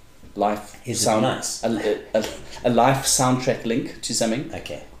life Is it sound nice? a life soundtrack link to something.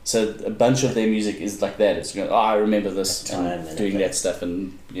 Okay. So a bunch of their music is like that. It's going, I remember this, A time and and a doing place. that stuff,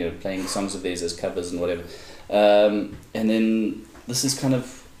 and you know, playing songs of theirs as covers and whatever. And then this is kind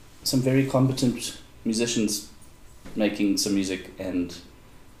of some very competent musicians making some music, and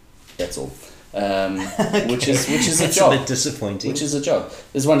that's all. Which is a That's job. a bit disappointing. Which is a job.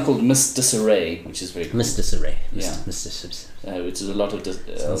 There's one called Miss Disarray, which is very cool. Miss Disarray. Yeah. Mr. Which is a lot of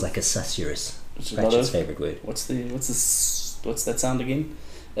Sounds like a susurrus. which is a lot Ratchet's of favourite word. what's that sound again?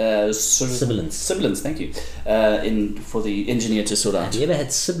 Sibilance. Sibilance, thank you. For the engineer to sort out. Have you ever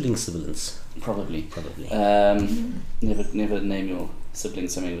had sibilance? Probably. Probably. Never name your sibling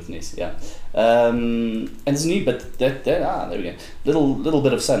something with an S. Yeah. And it's new, but there we go. Little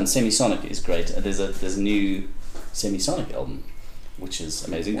bit of sun. Semisonic is great. There's a new Semisonic album, which is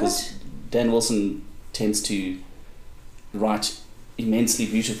amazing because Dan Wilson tends to write immensely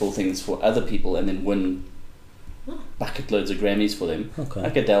beautiful things for other people and then win bucket loads of Grammys for them, Okay.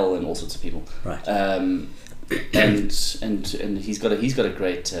 like Adele and all sorts of people. Right. And he's got a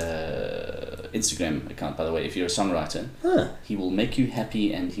great Instagram account, by the way. If you're a songwriter, he will make you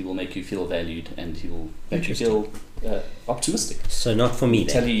happy and he will make you feel valued and he will make you feel optimistic. So not for me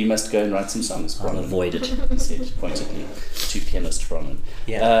Tell then. you must go and write some songs. I'll Bronwyn avoid it. said pointedly to pianist Bronwyn.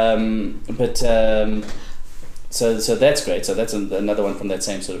 Yeah. So that's great. So that's another one from that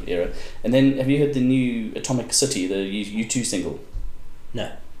same sort of era. And then have you heard the new Atomic City, the U2 single?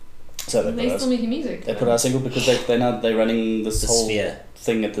 No. So They still making music. they put out a single because they're running this The whole Sphere.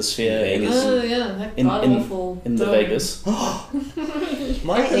 thing at the Sphere In in, Vegas. Oh yeah, that In- god in- awful. in the dome. Vegas.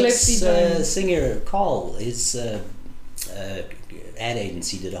 My Epilepsy dome. singer Carl, his ad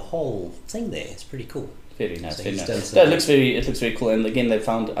agency did a whole thing there. It's pretty cool. Very nice. So Very he's nice. done some- No, it looks very cool. And again, they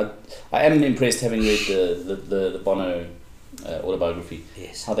found I am impressed having read the Bono autobiography.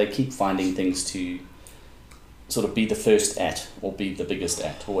 Yes. How they keep finding things to sort of be the first at or be the biggest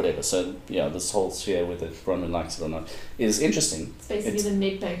at or whatever. So yeah, this whole sphere, whether Bronwyn likes it or not, is interesting. It's basically It's- the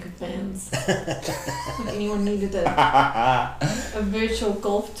Nedbank of bands. If anyone needed a virtual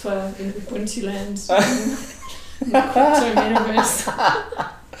golf tour in Ubuntu land. in the crypto metaverse.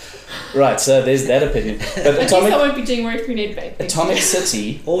 Right, so there's that opinion. But I guess I Atomic won't be doing work for Nedbank. Atomic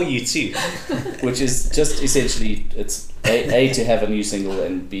City, Or you too. which is just essentially it's a to have a new single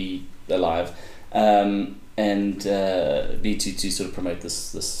and B alive, and B to sort of promote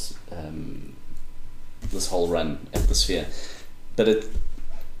this whole run at the Sphere, but it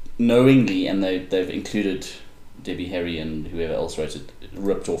knowingly, and they've included Debbie Harry and whoever else wrote it,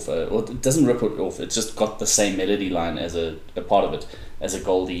 ripped off or it doesn't rip it off, it's just got the same melody line as a part of it as a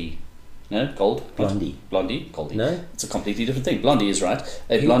Goldie. No, Blondie. Goldie. No? It's a completely different thing. Blondie is right.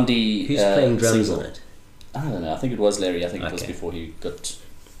 Who- Blondie. Who's playing drums single. on it? I don't know. I think it was Larry. I think it was Okay. before he got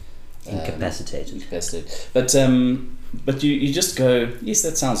Incapacitated. incapacitated. But you just go, yes,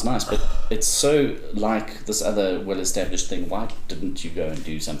 that sounds nice, but it's so like this other well-established thing. Why didn't you go and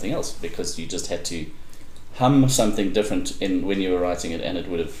do something else? Because you just had to hum something different in when you were writing it, and it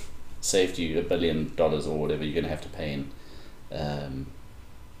would have saved you $1 billion or whatever you're going to have to pay in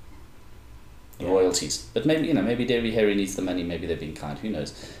royalties. But maybe maybe Derry Harry needs the money. Maybe they're being kind. Who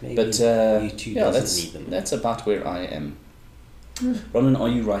knows? Maybe But U2 yeah, doesn't need them. that's about where I am. Ronan, are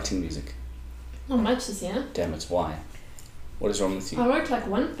you writing music? Not much this year. Damn it! Why? What is wrong with you? I wrote like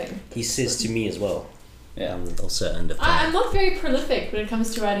one thing. He says to me as well. Yeah. I'm also under. I'm not very prolific when it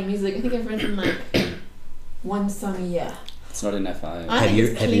comes to writing music. I think I've written like one song a year. It's not enough. I Have think you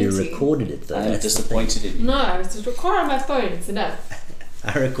it's have you plenty. recorded it though? I'm That's the disappointed in you. No, I was just recording on my phone. It's enough. thing.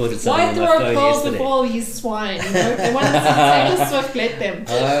 I recorded something Why on throw my phone balls yesterday. of all you swine? They want to see Taylor Swift, let them.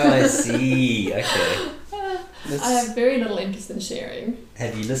 Oh, I see. Okay. I have very little interest in sharing.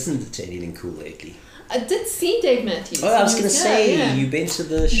 Have you listened to anything cool lately? I did see Dave Matthews. Oh, I was He going to say, you've been to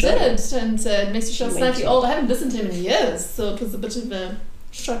the show. did, and it makes you feel You slightly mentioned. old. I haven't listened to him in years, so it was a bit of a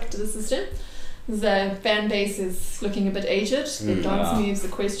shock to the system. The fan base is looking a bit aged. The dance moves are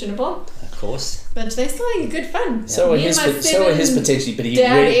questionable, Of course. but they're still having good fun. So are Me and his. my So are his seven potentially. But he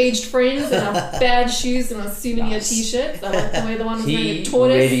dad-aged friends in our bad shoes and our souvenir Nice. t-shirts. I like the way the one was He wearing a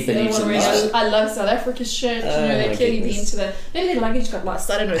tortoise. really the other believes one in wearing this. I love South Africa's shirt. Oh, They've my clearly been goodness. to the... Maybe their luggage got lost.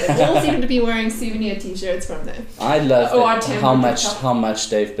 I don't know. They all seem to be wearing souvenir t-shirts from there. I love Oh, that our temper how much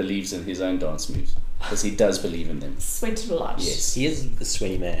Dave believes in his own dance moves, because he does believe in them. Sweated a lot. Yes. He is a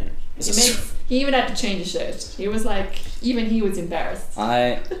sweaty man. He even had to change his shirt. He was like... Even he was embarrassed.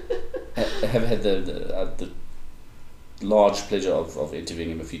 I have had the large pleasure of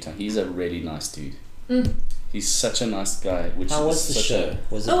interviewing him a few times. He's a really nice dude. He's such a nice guy. Which How is was the such show?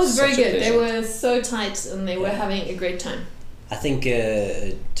 a- Was It was very such a good. They pleasure. were so tight and they were Yeah. having a great time. I think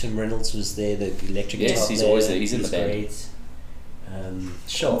Tim Reynolds was there, the electric Yes, guitar he's player. always there. He's in the band. great.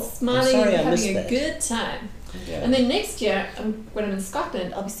 Sure. I'm Smiling, sorry I having missed a that. good time. Yeah. And then next year, when I'm in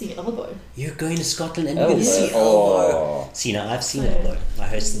Scotland, I'll be seeing Elbow. You're going to Scotland and you're going to see Elbow. Oh. See, now I've seen Yeah. Elbow. I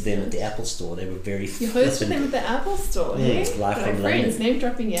hosted them at the Apple Store. They were very You hosted them at the Apple Store, Yeah, eh? it's live My from friends, London. name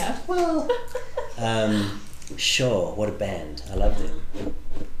dropping, yeah. Well, sure. What a band. I love them.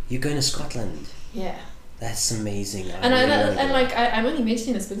 You're going to Scotland. Yeah. That's amazing. And really wanna go. I'm only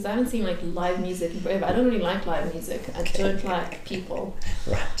mentioning this because I haven't seen like live music in forever. I don't really like live music. I don't like people.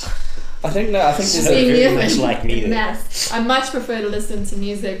 Right. I think there's So a very you much in like me then. mass. I much prefer to listen to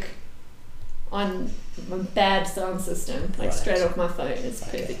music on a bad sound system, like Right. straight off my phone. It's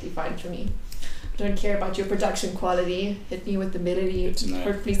Okay. perfectly fine for me. Don't care about your production quality. Hit me with the melody, Good to know.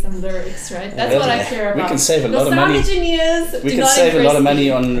 hopefully some lyrics, right? That's Well, what I care we about. can save a The lot of sound money. engineers We do can not save a lot of impress money me.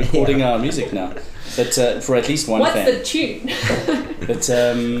 on recording our music now, but for at least one What's fan. the tune? But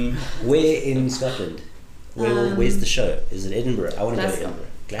Where in Scotland? Where's the show? Is it Edinburgh? I want to go to Glasgow. Edinburgh.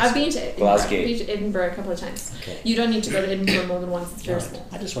 I've been to Edinburgh. Glasgow. I've been to Edinburgh a couple of times. Okay. You don't need to go to Edinburgh more than once. It's very Right. small.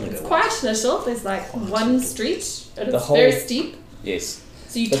 I just want to It's go. quite little. There's like Oh, one it's street, and The it's whole- very steep. yes,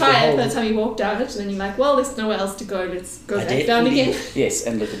 So you But the tire whole- by the time you walk down it, and then you're like, well, there's nowhere else to go. Let's go I back down definitely- again. yes,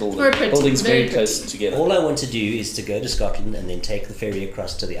 and look at all Very the pretty, buildings very very close pretty. together. All I want to do is to go to Scotland and then take the ferry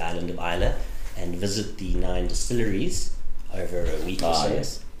across to the island of Islay and visit the 9 distilleries over a week or Ah, so.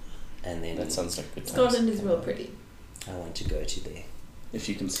 yes. And then That sounds like good times. Scotland is real pretty. I want to go to there. If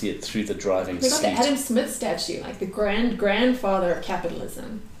you can see it through the driving We got the seat. Adam Smith statue, like the grandfather of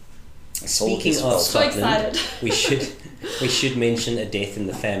capitalism. Speaking his of fault. So Scotland, excited. we should mention a death in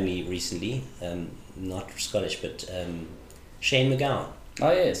the family recently. Not Scottish, but Shane MacGowan.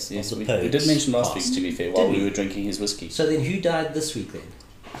 Oh yes, yes. the We Pogues did mention last week, passed. to be fair, while Did we we? were drinking his whiskey. So then, who died this week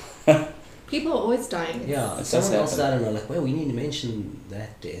then? People are always dying. Yeah, does someone else happen. died, and I'm like, well, we need to mention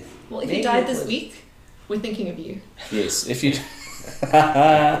that death. Well, if Maybe you died it this was- week, we're thinking of you. Yes, if you.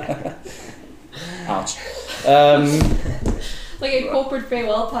 Ouch. Like a corporate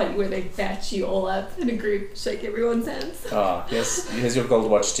farewell party where they batch you all up in a group, shake everyone's hands. Here's your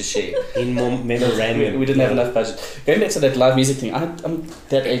gold watch to share. In memorandum. We didn't have enough budget. Going back to that live music thing, I'm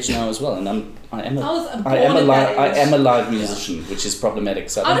that age now as well, and I am a live musician, which is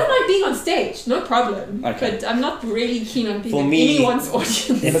problematic. So I don't like being on stage, no problem. Okay. But I'm not really keen on being For in me, anyone's audience.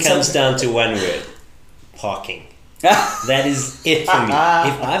 It comes down to one word: parking. That is it for me.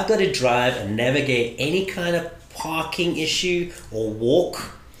 If I've got to drive and navigate any kind of parking issue or walk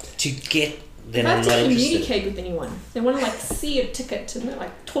to get, then I I'm have to not interested. communicate with anyone. They want to like see a ticket and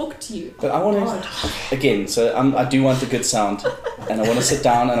like talk to you. But I want God. to, again, so I do want the good sound, and I want to sit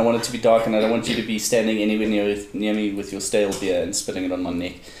down, and I want it to be dark, and I don't want you to be standing anywhere near me with your stale beer and spitting it on my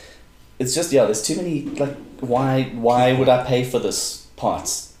neck. It's just, there's too many, like, why would I pay for this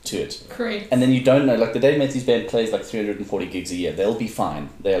parts to it? Correct. And then you don't know, like the Dave Matthews Band plays like 340 gigs a year. They'll be fine.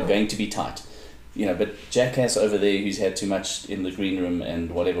 They are going to be tight. but Jackass over there, who's had too much in the green room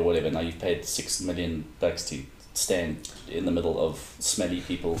and whatever. Now you've paid $6 million to stand in the middle of smelly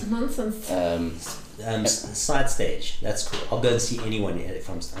people. Nonsense. Side stage. That's cool. I'll go and see anyone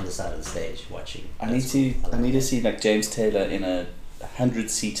from on the side of the stage watching. I need to see like James Taylor in a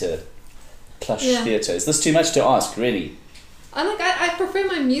 100-seater plush theatre. Is this too much to ask, really? I prefer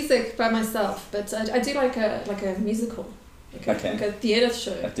my music by myself, but I do like a musical, like a theatre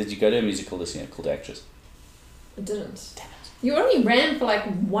show. Did you go to a musical this year called Actress? I didn't. Damn it. You only ran for like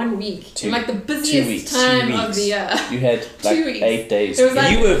 1 week, in like the 2 busiest weeks. time of the year. You had like 2 weeks. 8 days. You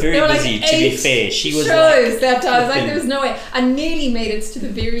were very busy, to be fair. She was shows that time. I was like, there was no way. I nearly made it to the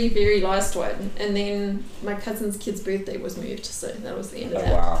very, very last one, and then my cousin's kid's birthday was moved, so that was the end of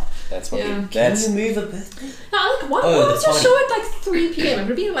that. Oh wow, that's what. Yeah. Can you move a birthday? No, why was your show at like 3 p.m? It would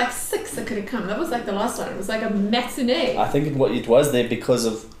have been like 6 that could have come. That was like the last one. It was like a matinee. I think it was there because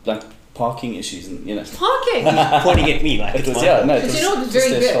of like parking issues and Parking. Pointing at me like it was. But what was very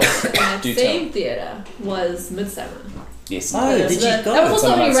good in fault. that same theatre was Midsummer. Yes. Oh, did you go? That was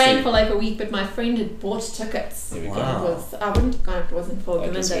also only ran Street. for like a week, but my friend had bought tickets. There we go. Wow. I wouldn't have gone if it wasn't for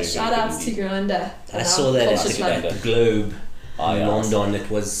That was Galinda. very, Shout very outs to good Galinda. I saw that at the Globe Oh, in yeah. London. It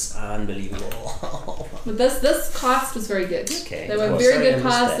was unbelievable. But this cast was very good. Okay. They were Oh, very sorry, I good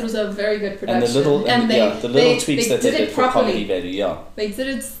missed cast. that. It was a very good And production. the little tweaks that they did for comedy value. Yeah. They did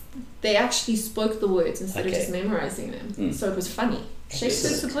it. They actually spoke the words instead of Okay. just memorizing them, Mm. so it was funny.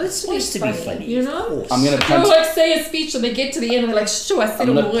 Shakespeare's supposed Supposed to to be be funny, funny. you of know. course. I'm gonna They punt. will like say a speech and they get to the end and they're like, sure, I said I'm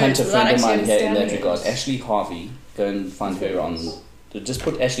all gonna the punt words a without friend of actually mine here in that understanding regard. it. Ashley Harvey. Go and find her on. Just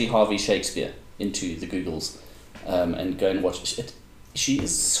put Ashley Harvey Shakespeare into the Googles, and go and watch it. She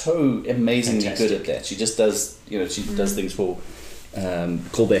is so amazingly Fantastic. good at that. She just does, she does things for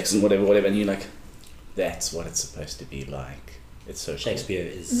callbacks and whatever, and you're like, that's what it's supposed to be like. It's so cool. Shakespeare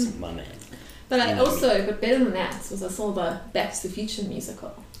is my man. But but better than that was I saw the Back to the Future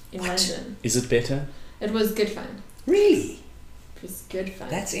musical in London. Is it better? It was good fun. Really? It was good fun.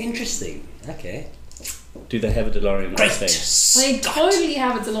 That's interesting. Okay. Do they have a DeLorean on Great. stage? They totally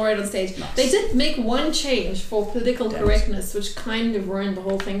have a DeLorean on stage. Nice. They did make one change for political Damn it. correctness, which kind of ruined the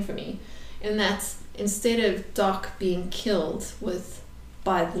whole thing for me. In that instead of Doc being killed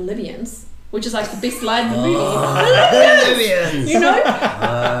by the Libyans, which is like the best line in the movie, Libyans! you know,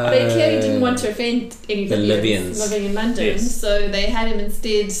 they clearly didn't want to offend any The Libyans Libyans. living in London, Yes. so they had him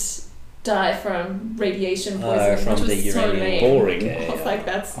instead die from radiation poisoning, from which the was so uranium. lame. Boring. I was like,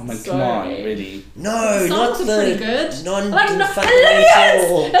 that's I mean, so come on, lame. really? No, The not songs are pretty the good. Like, no,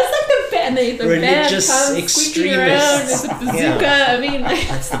 non-fundamental. that's like the band. The Religious band comes squeaking around with extremists. the bazooka. Yeah. I mean, like,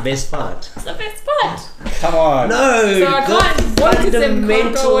 That's the best part. it's the best part. Come on. No, So I can't. One of them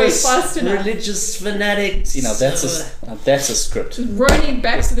can't go away fast fundamentalist enough. religious fanatics. That's a script. Just running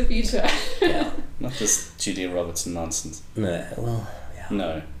Back to the Future. Not this Julia Robertson nonsense. No, well,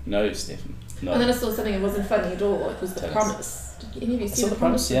 yeah. No, Stephen. No. And then I saw something that wasn't funny at all. It was The Tell us. Promise. Did any of you see saw The The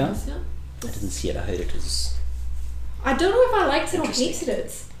Promise, Promise? yeah. I didn't see it. I heard it was. I don't know if I liked it or Interesting. hated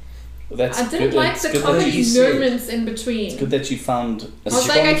it. Well, that's I didn't good. like It's the good that comedy you said- moments in between. It's good that you found a I was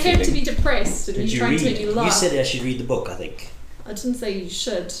strong like, I came to feeling. be depressed and Did he's you trying read? to make you laugh. You said I should read the book. I think. I didn't say you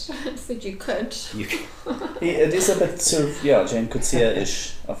should. I said you could. You. It is a bit sort of, Jane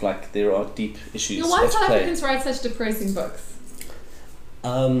Coetzee-ish, of like, there are deep issues You know, why at South play. Africans write such depressing books?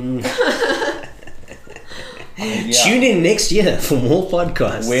 Yeah. Tune in next year for more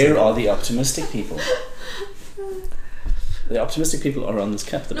podcasts. Where are the optimistic people? The optimistic people are on this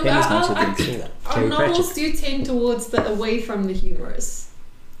cup. The No, pen is but not I'll- yet in. Our Terry novels do tend towards the away from the humorous.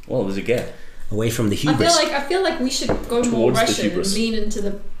 Well, there's a gap. Away from the hubris. I feel like we should go more Towards the Russian and hubris. lean into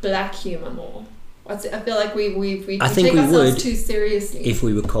the black humor more. I feel like we I think take we ourselves would too seriously. If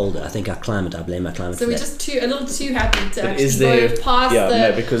we were colder, I think I blame our climate So for we're that. just a little too happy to But actually is there- go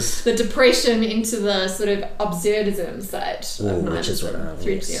past because the depression into the sort of absurdism side. Oh, of which is what nihilism I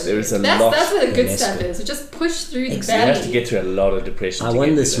through was- to the other There is end. a lot- That's where the good Yes, stuff good. is. We just push through the you have to bad. get through a lot of depression. I to won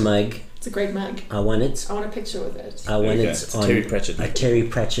get this through that. mug. It's a great mug. I won it. I want a picture with it. I won There you go. it It's on Terry Pratchett. a Terry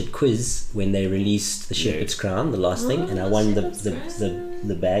Pratchett quiz when they released the Shepherd's Crown, the last thing, and I won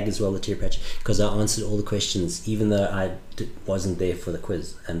the bag as well, the Terry Pratchett, because I answered all the questions, even though I wasn't there for the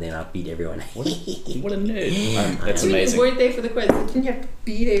quiz, and then I beat everyone. What a nerd. Yeah, That's You amazing. weren't there for the quiz. Didn't you have to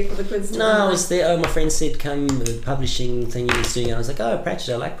be there for the quiz? to No, win? I was there. Oh, my friend said, come, the publishing thing he was doing. And I was like, oh,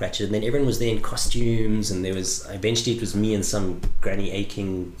 Pratchett, I like Pratchett. And then everyone was there in costumes, and there was, eventually it was me and some Granny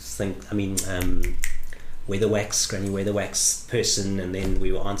Aching thing, Granny Weatherwax person, and then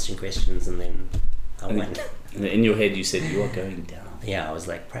we were answering questions, and then I won. And in your head you said, you are going down. Yeah, I was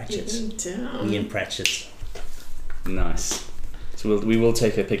like, Pratchett. Down. Me and Pratchett. Nice. So we will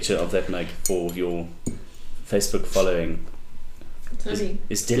take a picture of that mug for your Facebook following.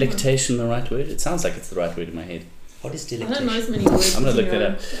 Is delectation the right word? It sounds like it's the right word in my head. What is I don't delectation? know as many words. I'm gonna as look you that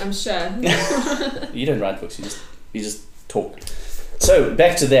know. up. I'm sure. You don't write books. You just talk. So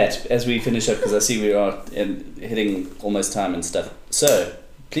back to that as we finish up, because I see we are hitting almost time and stuff. So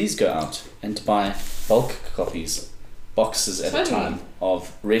please go out and buy bulk copies, boxes at a Totally. time,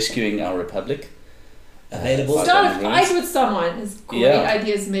 of Rescuing Our Republic. Available. by Start a Danny fight Rees. with someone. It's great Yeah.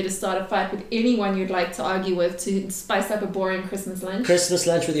 ideas for me to start a fight with anyone you'd like to argue with to spice up a boring Christmas lunch. Christmas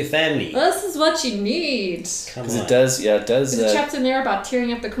lunch with your family. This is what you need. Come Because on. it does. There's a chapter in there about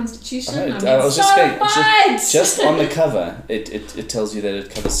tearing up the Constitution. I I know, mean, I was just start a going- fight! just on the cover, it tells you that it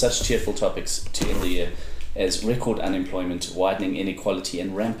covers such cheerful topics to end the year as record unemployment, widening inequality,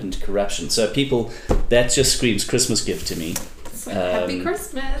 and rampant corruption. So people, that just screams Christmas gift to me. It's like, Happy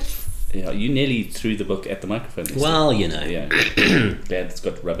Christmas. Yeah, you nearly threw the book at the microphone. Lisa. Well, you know. Yeah, glad it's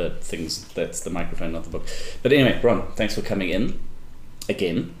got rubber things. That's the microphone, not the book. But anyway, Ron, thanks for coming in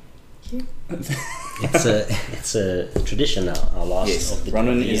again. It's a tradition now. Our last Yes, of the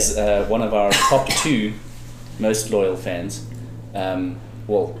Bronwyn year. is one of our top 2 most loyal fans.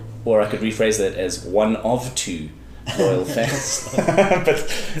 Well, or I could rephrase that as one of 2 loyal fans. But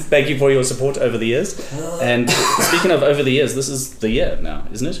thank you for your support over the years. And speaking of over the years, this is the year now,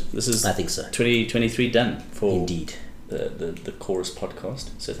 isn't it? This is I think so. 2023 done for Indeed. the Chorus podcast.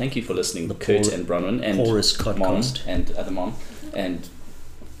 So thank you for listening, The Kurt Chor- and Bronwyn and Chorus Mom podcast. and other Mom and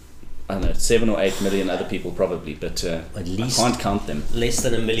I don't know, 7 or 8 million other people probably, but At least I can't count them. less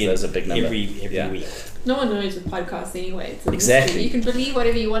than 1 million. That's a big number. every Yeah. week. No one knows with podcasts anyway. It's a Exactly. mystery. You can believe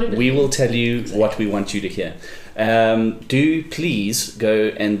whatever you want to believe. We will tell you what we want you to hear. Do please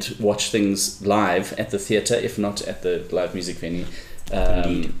go and watch things live at the theatre, if not at the live music venue.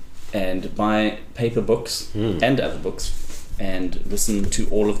 Indeed. And buy paper books and other books and listen to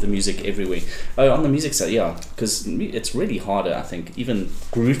all of the music every week. Oh, on the music side, yeah, because it's really harder, I think, even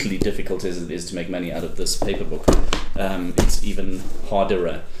brutally difficult as it is to make money out of this paper book. It's even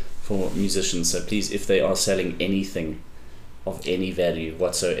harder for musicians. So please, if they are selling anything of any value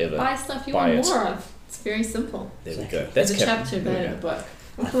whatsoever, Buy stuff you buy want it. more of. It's very simple. There we go. There's a Cap- chapter there about we it in the go. book.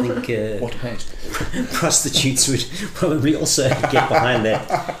 I think What page? prostitutes would probably also get behind that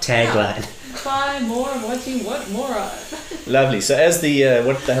tagline. Buy more of what you want more of. Lovely. So as the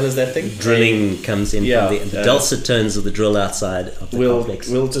what the hell is that thing? Drilling comes in Yeah, from the dulcet tones of the drill outside of the complex.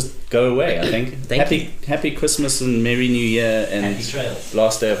 We'll just go away, I think. Thank Happy Christmas and Merry New Year and Happy trails.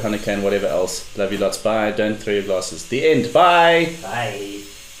 last day of Hanukkah and whatever else. Love you lots. Bye. Don't throw your glasses. The end. Bye. Bye.